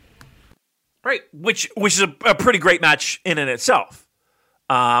over him. Right, which is a pretty great match in and itself.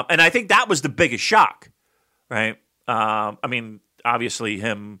 And I think that was the biggest shock, right? I mean, obviously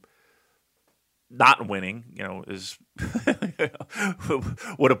him not winning, is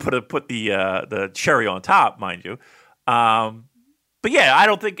would have put the cherry on top, mind you. But yeah, I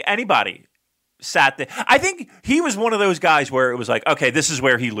don't think anybody sat there. I think he was one of those guys where it was like, okay, this is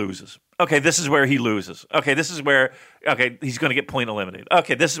where he loses. Okay, this is where he loses. Okay, this is where he's going to get point eliminated.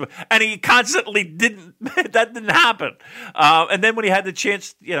 Okay, this is and he constantly didn't. That didn't happen. And then when he had the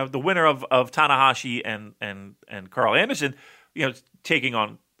chance, the winner of Tanahashi and Carl Anderson, taking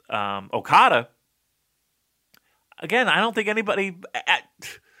on Okada. Again, I don't think anybody.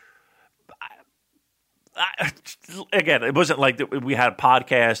 Again, it wasn't like we had a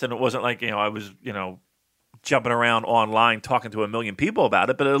podcast, and it wasn't like I was jumping around online talking to a million people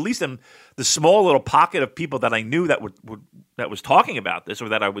about it. But at least in the small little pocket of people that I knew that was talking about this or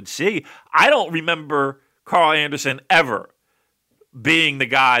that I would see, I don't remember Carl Anderson ever being the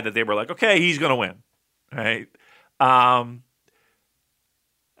guy that they were like, okay, he's going to win, right?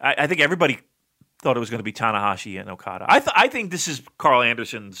 I think everybody thought it was going to be Tanahashi and Okada. I think this is Carl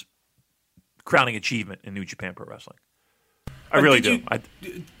Anderson's crowning achievement in New Japan Pro Wrestling. I really do.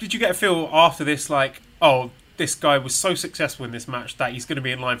 Did you get a feel after this, like, oh, this guy was so successful in this match that he's going to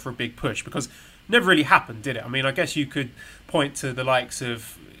be in line for a big push? Because it never really happened, did it? I mean, I guess you could point to the likes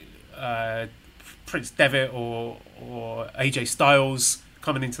of Prince Devitt or AJ Styles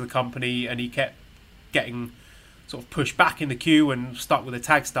coming into the company, and he kept getting sort of pushed back in the queue and stuck with the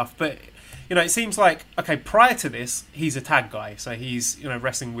tag stuff. But, you know, it seems like, okay, prior to this, he's a tag guy. So he's, you know,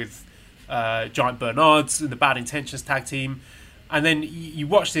 wrestling with Giant Bernards and the Bad Intentions tag team. And then you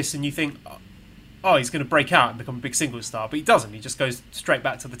watch this and you think, oh, he's going to break out and become a big singles star. But he doesn't. He just goes straight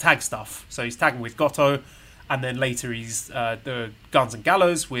back to the tag stuff. So he's tagging with Goto. And then later he's the Guns and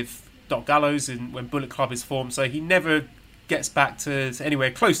Gallows with Doc Gallows when Bullet Club is formed. So he never gets back to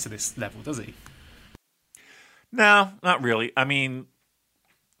anywhere close to this level, does he? No, not really. I mean,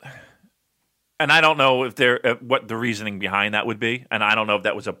 and I don't know if what the reasoning behind that would be, and I don't know if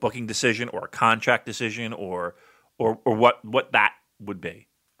that was a booking decision or a contract decision or what that would be.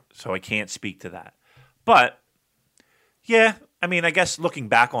 So I can't speak to that. But yeah, I mean, I guess looking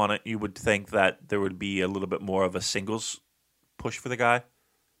back on it, you would think that there would be a little bit more of a singles push for the guy.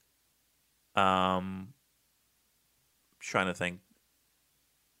 Trying to think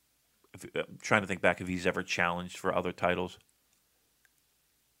back if he's ever challenged for other titles,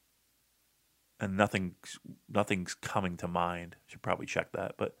 and nothing's coming to mind. Should probably check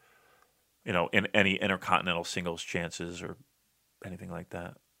that, but you know, in any intercontinental singles chances or anything like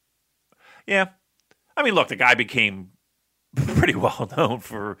that. Yeah, I mean, look, the guy became pretty well known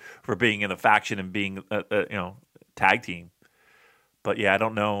for being in a faction and being a tag team. But yeah, I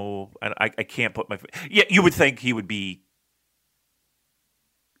don't know. I can't put my. Yeah, you would think he would be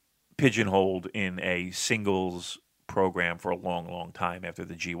pigeonholed in a singles program for a long, long time after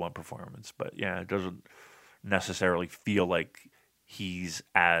the G1 performance. But yeah, it doesn't necessarily feel like he's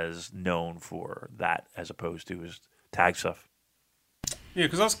as known for that as opposed to his tag stuff. Yeah,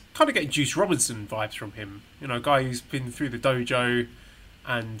 because I was kind of getting Juice Robinson vibes from him. You know, a guy who's been through the dojo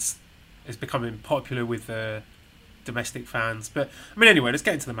and is becoming popular with domestic fans. But I mean, anyway, let's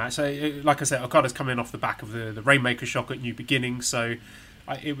get into the match. So, like I said, Okada's coming off the back of the Rainmaker shock at New Beginning, so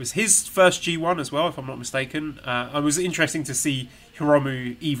it was his first G1 as well, if I'm not mistaken. It was interesting to see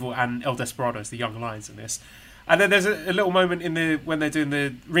Hiromu, Evil, and El Desperados, the young lions, in this. And then there's a little moment when they're doing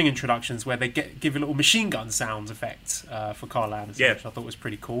the ring introductions where they give a little machine gun sounds effect for Carl Anderson, which I thought was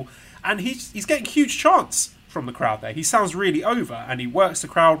pretty cool. And he's getting huge chants from the crowd there. He sounds really over, and he works the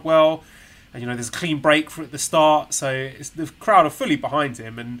crowd well. And, you know, there's a clean break at the start, so the crowd are fully behind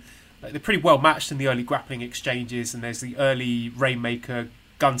him, and they're pretty well matched in the early grappling exchanges, and there's the early Rainmaker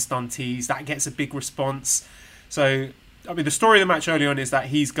gun stun tease. That gets a big response. So, I mean, the story of the match early on is that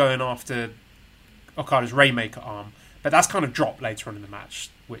he's going after Okada's Rainmaker arm, but that's kind of dropped later on in the match,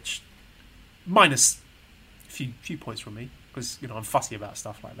 which minus a few points from me, because, you know, I'm fussy about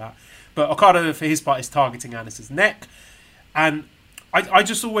stuff like that. But Okada, for his part, is targeting Anderson's neck, and I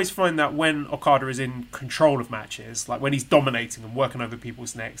just always find that when Okada is in control of matches, like when he's dominating and working over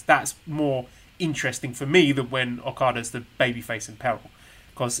people's necks, that's more interesting for me than when Okada's the babyface in peril.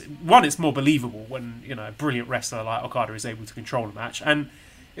 Because, one, it's more believable when, you know, a brilliant wrestler like Okada is able to control a match, and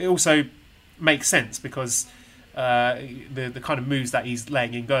it also makes sense because the kind of moves that he's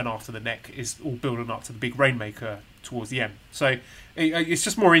laying in, going after the neck, is all building up to the big Rainmaker towards the end. So it's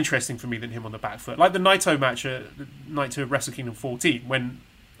just more interesting for me than him on the back foot. Like the Naito match at Naito Wrestle Kingdom 14, when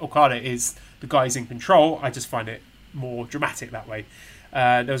Okada is the guy who's in control, I just find it more dramatic that way.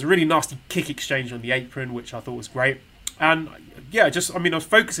 There was a really nasty kick exchange on the apron, which I thought was great. And yeah, I was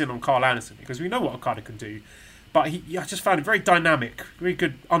focusing on Carl Anderson because we know what Okada can do. But I just found it very dynamic, very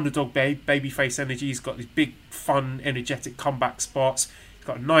good underdog babyface energy. He's got these big, fun, energetic comeback spots. He's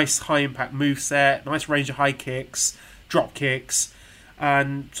got a nice high-impact moveset, nice range of high kicks, drop kicks.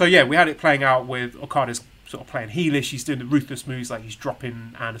 And so, yeah, we had it playing out with Okada's sort of playing heelish. He's doing the ruthless moves, like he's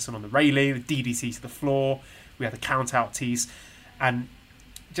dropping Anderson on the railing, the DDT to the floor. We had the count-out tease. And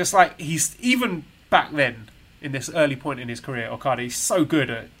just like he's, even back then, in this early point in his career, Okada, he's so good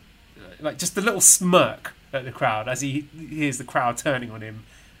at, like, just the little smirk at the crowd as he hears the crowd turning on him.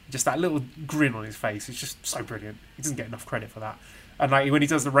 Just that little grin on his face. It's just so brilliant. He doesn't get enough credit for that. And like when he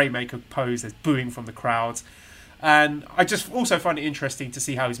does the Rainmaker pose, there's booing from the crowd. And I just also find it interesting to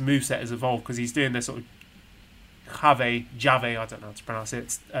see how his moveset has evolved, because he's doing this sort of Jave, I don't know how to pronounce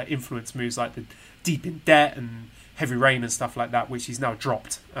it, influence moves like the Deep in Debt and Heavy Rain and stuff like that, which he's now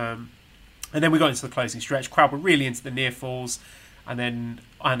dropped. And then we got into the closing stretch. Crowd were really into the near falls. And then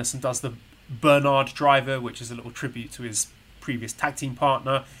Anderson does the Bernard Driver, which is a little tribute to his previous tag team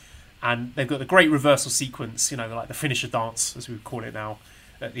partner. And they've got the great reversal sequence, like the finisher dance, as we would call it now,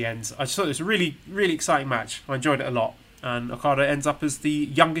 at the end. I just thought it was a really, really exciting match. I enjoyed it a lot. And Okada ends up as the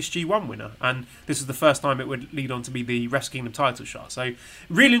youngest G1 winner. And this was the first time it would lead on to be the Wrestle Kingdom title shot. So,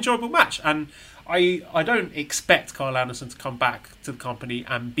 really enjoyable match. And I don't expect Kyle Anderson to come back to the company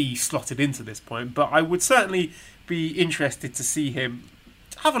and be slotted into this point. But I would certainly be interested to see him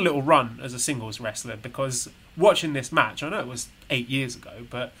have a little run as a singles wrestler. Because watching this match, I know it was 8 years ago,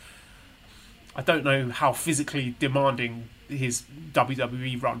 but I don't know how physically demanding his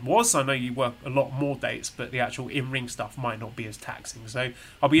WWE run was. I know you work a lot more dates, but the actual in-ring stuff might not be as taxing. So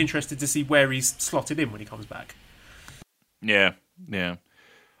I'll be interested to see where he's slotted in when he comes back. Yeah.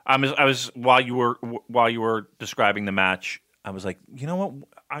 I was while you were describing the match, I was like, you know what?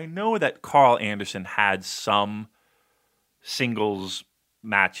 I know that Carl Anderson had some singles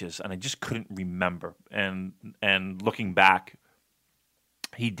matches, and I just couldn't remember. And looking back,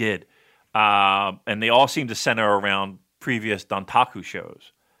 he did. And they all seem to center around previous Dontaku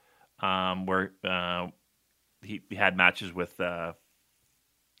shows, where he had matches with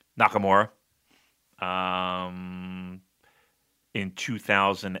Nakamura in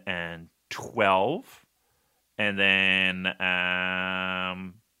 2012, and then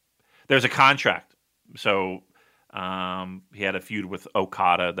there's a contract. So he had a feud with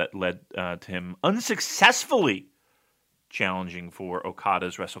Okada that led to him unsuccessfully challenging for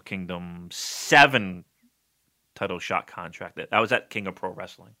Okada's Wrestle Kingdom 7 title shot contract. That was at King of Pro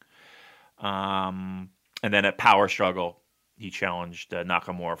Wrestling. And then at Power Struggle, he challenged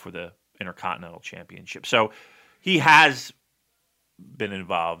Nakamura for the Intercontinental Championship. So he has been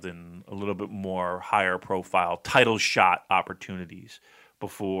involved in a little bit more higher profile title shot opportunities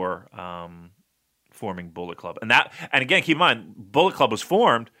before forming Bullet Club. And again, keep in mind, Bullet Club was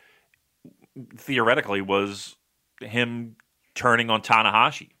formed, theoretically, was him turning on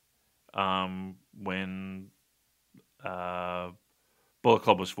Tanahashi when Bullet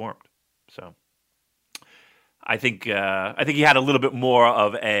Club was formed. So I think he had a little bit more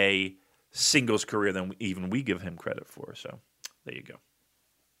of a singles career than even we give him credit for. So there you go.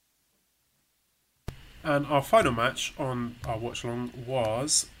 And our final match on our watch along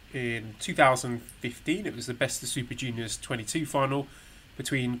was in 2015. It was the Best of Super Juniors 22 final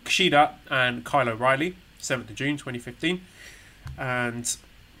between Kushida and Kyle O'Reilly. 7th of June 2015, and this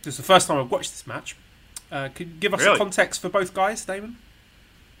is the first time I've watched this match. Could you give us a context for both guys, Damon?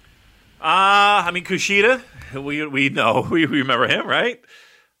 I mean, Kushida, we know, we remember him, right?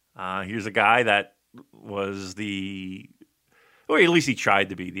 Here's a guy that was or at least he tried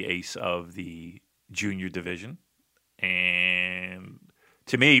to be the ace of the junior division, and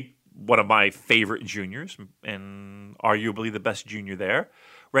to me, one of my favorite juniors, and arguably the best junior there,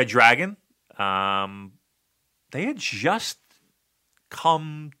 Red Dragon. They had just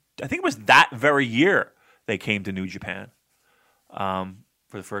come, I think it was that very year they came to New Japan for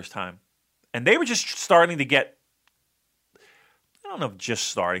the first time. And they were just starting to get, I don't know if just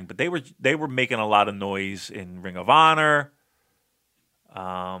starting, but they were making a lot of noise in Ring of Honor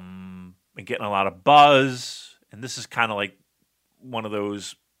and getting a lot of buzz. And this is kind of like one of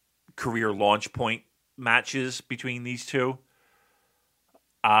those career launch point matches between these two.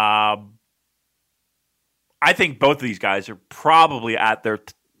 I think both of these guys are probably at their,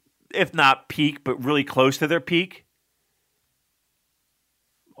 if not peak, but really close to their peak.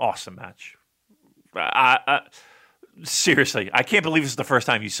 Awesome match. Seriously, I can't believe this is the first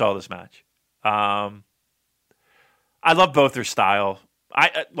time you saw this match. I love both their style.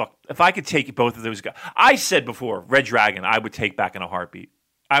 Look, if I could take both of those guys, I said before, Red Dragon, I would take back in a heartbeat.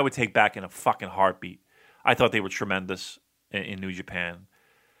 I would take back in a fucking heartbeat. I thought they were tremendous in New Japan.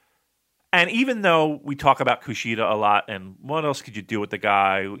 And even though we talk about Kushida a lot, and what else could you do with the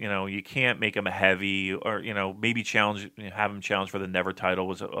guy? You can't make him a heavy, or maybe have him challenge for the Never title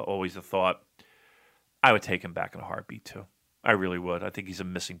was always a thought. I would take him back in a heartbeat too. I really would. I think he's a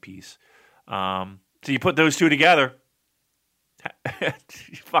missing piece. So you put those two together,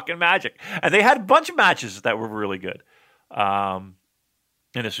 fucking magic. And they had a bunch of matches that were really good, and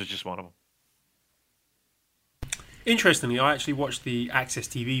this was just one of them. Interestingly, I actually watched the Access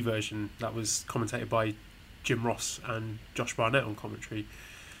TV version that was commentated by Jim Ross and Josh Barnett on commentary.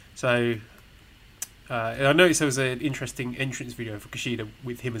 So I noticed there was an interesting entrance video for Kushida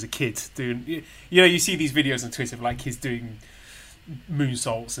with him as a kid doing. You see these videos on Twitter of like kids doing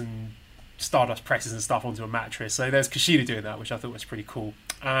moonsaults and Stardust presses and stuff onto a mattress. So there's Kushida doing that, which I thought was pretty cool.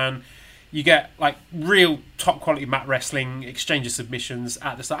 And you get like real top quality mat wrestling, exchange of submissions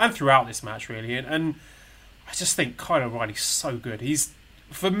at the start and throughout this match, really. And I just think Kyle O'Reilly's so good. He's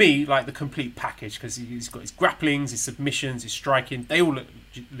for me, like the complete package, because he's got his grapplings, his submissions, his striking, they all look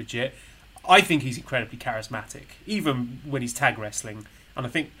legit. I think he's incredibly charismatic, even when he's tag wrestling. And I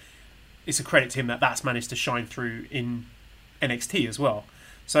think it's a credit to him that that's managed to shine through in NXT as well.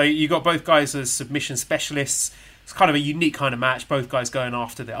 So you got both guys as submission specialists. It's kind of a unique kind of match, both guys going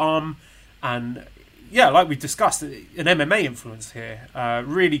after the arm. And yeah, like we've discussed, an MMA influence here.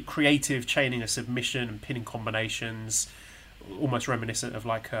 Really creative chaining of submission and pinning combinations, almost reminiscent of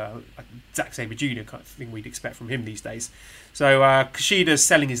like Zack Sabre Jr. kind of thing we'd expect from him these days. So Kushida's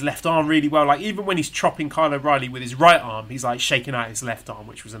selling his left arm really well. Like even when he's chopping Kyle O'Reilly with his right arm, he's like shaking out his left arm,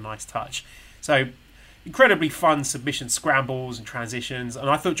 which was a nice touch. So incredibly fun submission scrambles and transitions. And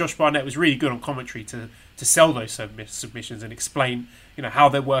I thought Josh Barnett was really good on commentary to sell those submissions and explain, how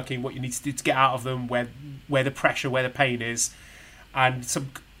they're working, what you need to do to get out of them, where the pressure, where the pain is, and some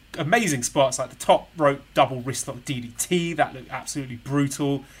amazing spots like the top rope double wrist lock DDT that looked absolutely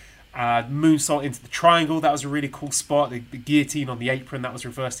brutal. Moonsault into the triangle, that was a really cool spot. The guillotine on the apron that was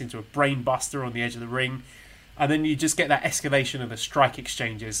reversed into a brain buster on the edge of the ring. And then you just get that escalation of the strike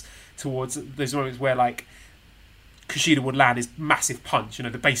exchanges towards those moments where like Kushida would land his massive punch, the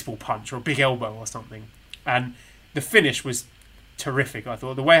baseball punch or a big elbow or something. And the finish was terrific, I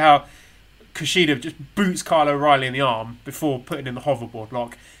thought. The way how Kushida just boots Kyle O'Reilly in the arm before putting in the hoverboard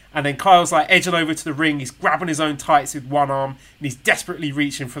lock. And then Kyle's like edging over to the ring. He's grabbing his own tights with one arm. And he's desperately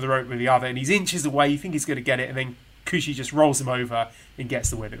reaching for the rope with the other. And he's inches away. You think he's going to get it. And then Kushi just rolls him over and gets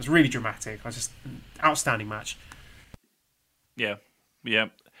the win. It was really dramatic. It was just an outstanding match. Yeah.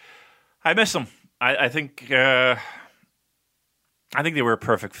 I miss them. I think they were a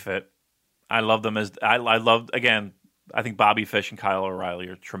perfect fit. I love them I think Bobby Fish and Kyle O'Reilly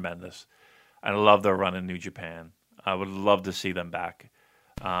are tremendous. I love their run in New Japan. I would love to see them back.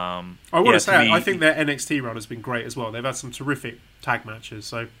 I want to say, I think their NXT run has been great as well. They've had some terrific tag matches,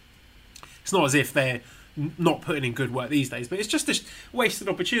 so it's not as if they're not putting in good work these days, but it's just a wasted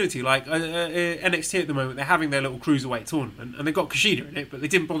opportunity. Like NXT at the moment, they're having their little cruiserweight tournament, and they've got Kushida in it, but they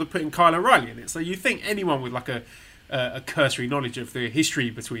didn't bother putting Kyle O'Reilly in it. So you think anyone with like a cursory knowledge of the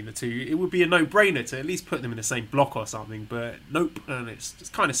history between the two, it would be a no-brainer to at least put them in the same block or something, but nope, and it's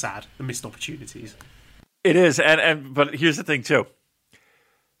kind of sad, the missed opportunities. It is, but here's the thing too.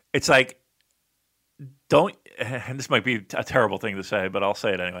 It's like, and this might be a terrible thing to say, but I'll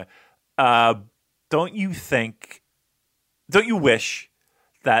say it anyway. Don't you wish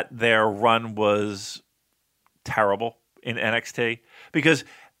that their run was terrible in NXT? Because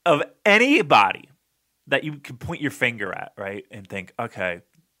of anybody that you can point your finger at, right, and think, okay,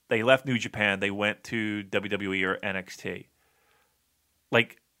 they left New Japan, they went to WWE or NXT.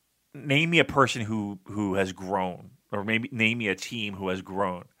 Like, name me a person who has grown, or maybe name me a team who has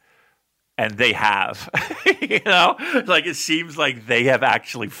grown. And they have, like it seems like they have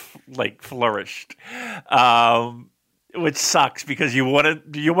actually flourished, which sucks because you want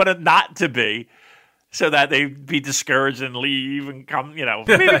it not to be, so that they be discouraged and leave and come,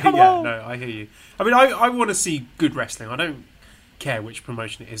 maybe come home. No, I hear you. I mean, I want to see good wrestling. I don't care which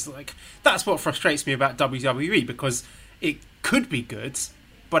promotion it is. Like that's what frustrates me about WWE, because it could be good,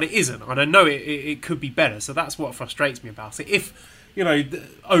 but it isn't, and I know it could be better. So that's what frustrates me about it. If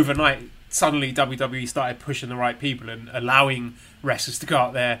overnight suddenly WWE started pushing the right people and allowing wrestlers to go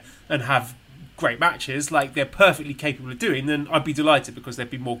out there and have great matches like they're perfectly capable of doing, then I'd be delighted, because there'd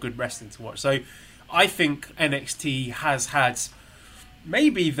be more good wrestling to watch. So I think NXT has had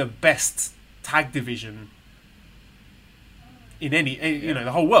maybe the best tag division in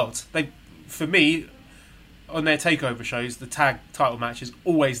the whole world. For me, on their takeover shows, the tag title matches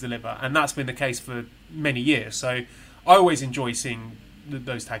always deliver, and that's been the case for many years. So I always enjoy seeing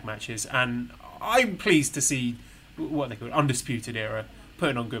those tag matches, and I'm pleased to see what they call Undisputed Era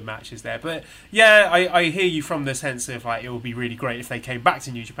putting on good matches there. But yeah, I hear you from the sense of like it would be really great if they came back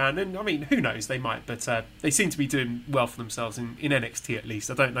to New Japan, and I mean who knows, they might, but they seem to be doing well for themselves in NXT at least.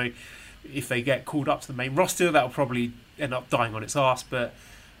 I don't know if they get called up to the main roster, that'll probably end up dying on its arse, but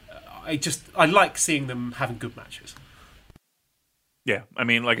I like seeing them having good matches. Yeah, I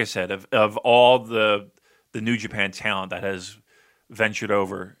mean, like I said, of all the New Japan talent that has ventured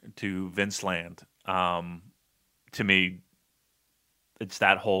over to Vince Land, to me, it's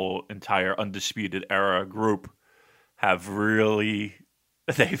that whole entire Undisputed Era group have really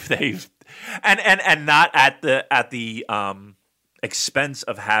they've and not at the expense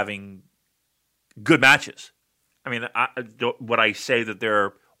of having good matches. I mean, would I say that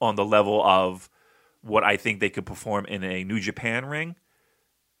they're on the level of what I think they could perform in a New Japan ring?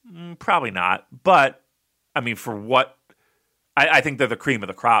 Probably not. But I mean, for what I think they're the cream of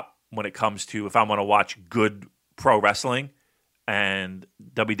the crop when it comes to if I want to watch good pro wrestling and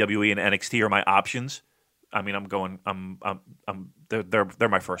WWE and NXT are my options, I mean, they're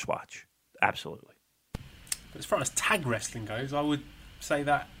my first watch. Absolutely. As far as tag wrestling goes, I would say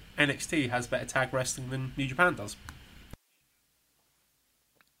that NXT has better tag wrestling than New Japan does.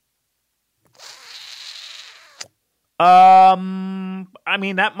 I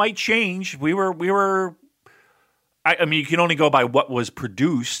mean, that might change. I mean, you can only go by what was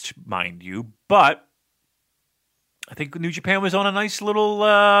produced, mind you, but I think New Japan was on a nice little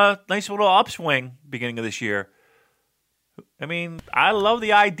upswing beginning of this year. I mean, I love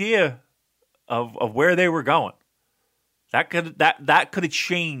the idea of where they were going. That could have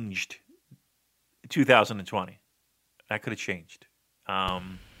changed 2020. That could have changed. Yeah,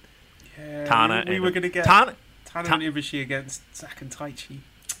 Tana. We were going to get Tana and Ibushi against Zack and Taichi.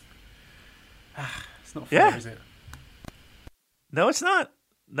 It's not fair, is it? No, it's not.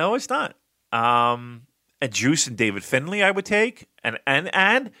 And Juice and David Finlay, I would take. And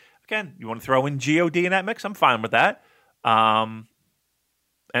again, you want to throw in God in that mix? I'm fine with that. And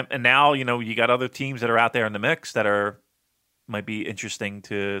now, you got other teams that are out there in the mix that might be interesting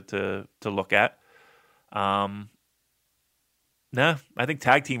to look at. I think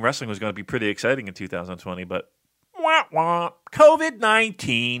tag team wrestling was going to be pretty exciting in 2020, but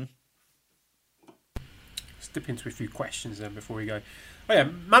COVID-19. Let's dip into a few questions then before we go. Oh yeah,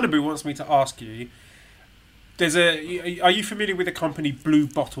 Manabu wants me to ask you. Are you familiar with the company Blue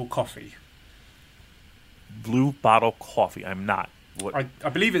Bottle Coffee? Blue Bottle Coffee. I'm not. I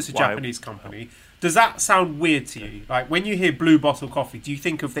believe it's a Japanese company. Does that sound weird to you? Like when you hear Blue Bottle Coffee, do you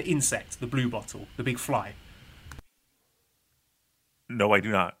think of the insect, the blue bottle, the big fly? No, I do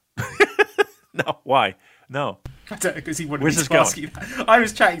not. No, why? No. Because he wanted Where's me this to ask you that. I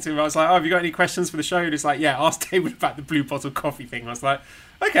was chatting to him. I was like, "Oh, have you got any questions for the show?" And it's like, "Yeah, ask David about the Blue Bottle Coffee thing." I was like,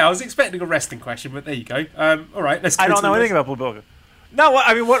 "Okay, I was expecting a wrestling question, but there you go." All right, let's. I don't know anything about Blue Bottle. No,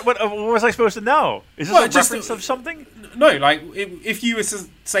 I mean, what was I supposed to know? Is this a reference of something? No, like if you were to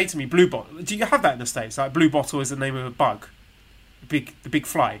say to me, Blue Bottle, do you have that in the States? Like Blue Bottle is the name of a bug, the big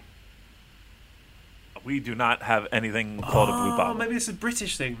fly. We do not have anything called a blue bottle. Maybe it's a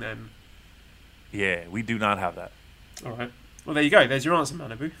British thing then. Yeah, we do not have that. All right. Well, there you go. There's your answer,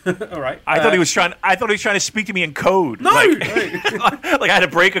 Manabu. All right. I thought he was trying to speak to me in code. No, like I had to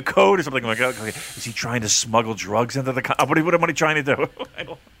break a code or something. Like, okay, is he trying to smuggle drugs into the? What am I trying to do? I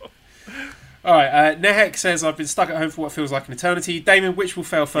don't know. All right. Nehek says I've been stuck at home for what feels like an eternity. Damon, which will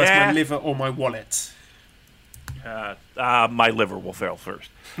fail first, my liver or my wallet? My liver will fail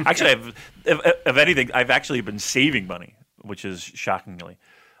first. Actually, if anything, I've actually been saving money, which is shockingly.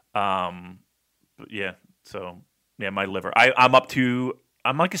 But yeah, so yeah, my liver. I'm like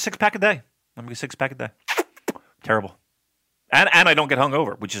a 6-pack a day. Terrible. And I don't get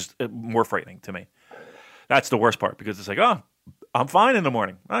hungover, which is more frightening to me. That's the worst part because it's like, oh, I'm fine in the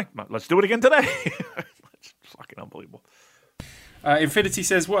morning. All right, let's do it again today. It's fucking unbelievable. Infinity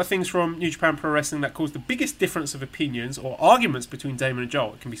says, what are things from New Japan Pro Wrestling that cause the biggest difference of opinions or arguments between Damon and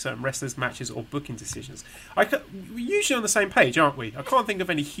Joel? It can be certain wrestlers, matches, or booking decisions. We're usually on the same page, aren't we? I can't think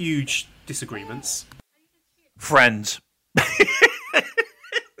of any huge disagreements. Friends.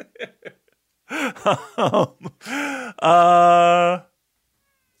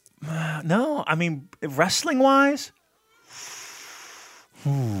 No, I mean, wrestling-wise,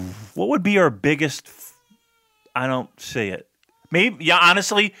 what would be our biggest... I don't see it. Maybe, yeah,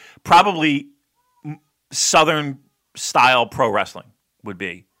 honestly, probably Southern style pro wrestling would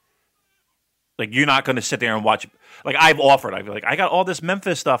be. Like, you're not going to sit there and watch. Like, I'd be like, I got all this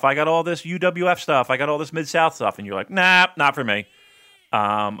Memphis stuff. I got all this UWF stuff. I got all this Mid-South stuff. And you're like, nah, not for me.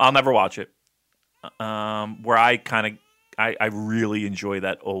 I'll never watch it. Where I really enjoy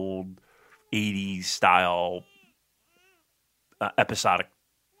that old 80s style episodic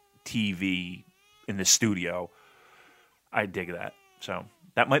TV in the studio. I dig that. So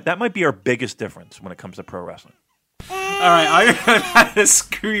that might be our biggest difference when it comes to pro wrestling. All right, I had a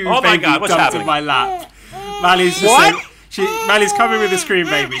scream baby God, what's dumped happening? in my lap. Mali's Mali's coming with a scream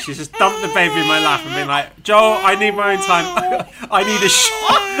baby. She's just dumped the baby in my lap and been like, Joel, I need my own time. I need a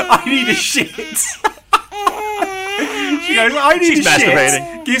shit. She goes, I need a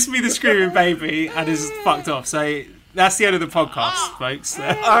shit. Gives me the screaming baby and is fucked off. So that's the end of the podcast, folks. All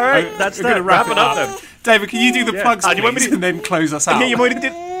right, that's we're going to wrap it up then. David, can you do the plugs, please, and then close us out? Yeah,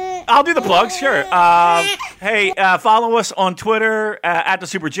 I'll do the plugs, sure. Hey, follow us on Twitter at the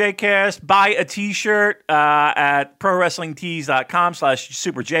Super Jcast. Buy a T-shirt at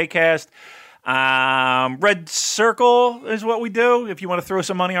prowrestlingtees.com/SuperJcast. Red Circle is what we do. If you want to throw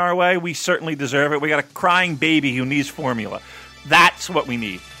some money our way, we certainly deserve it. We got a crying baby who needs formula. That's what we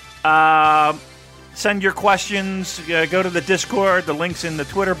need. Send your questions. Go to the Discord. The link's in the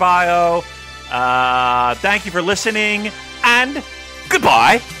Twitter bio. Thank you for listening, and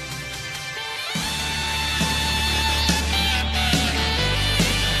goodbye.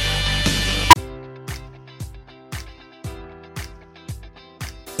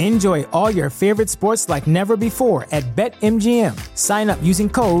 Enjoy all your favorite sports like never before at BetMGM. Sign up using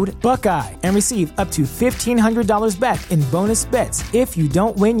code Buckeye and receive up to $1,500 back in bonus bets if you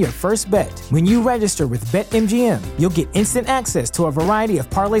don't win your first bet. When you register with BetMGM, you'll get instant access to a variety of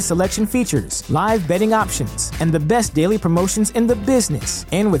parlay selection features, live betting options, and the best daily promotions in the business.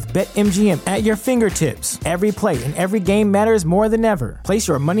 And with BetMGM at your fingertips, every play and every game matters more than ever. Place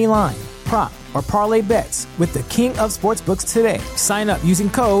your money line, prop, or parlay bets with the king of sportsbooks today. Sign up using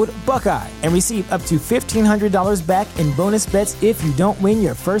code Buckeye and receive up to $1,500 back in bonus bets if you don't win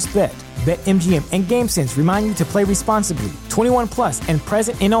your first bet. BetMGM and GameSense remind you to play responsibly. 21 plus and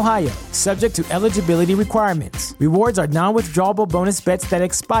present in Ohio, subject to eligibility requirements. Rewards are non-withdrawable bonus bets that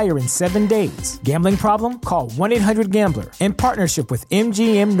expire in 7 days. Gambling problem? Call 1-800-GAMBLER in partnership with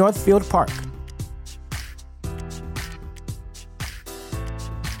MGM Northfield Park.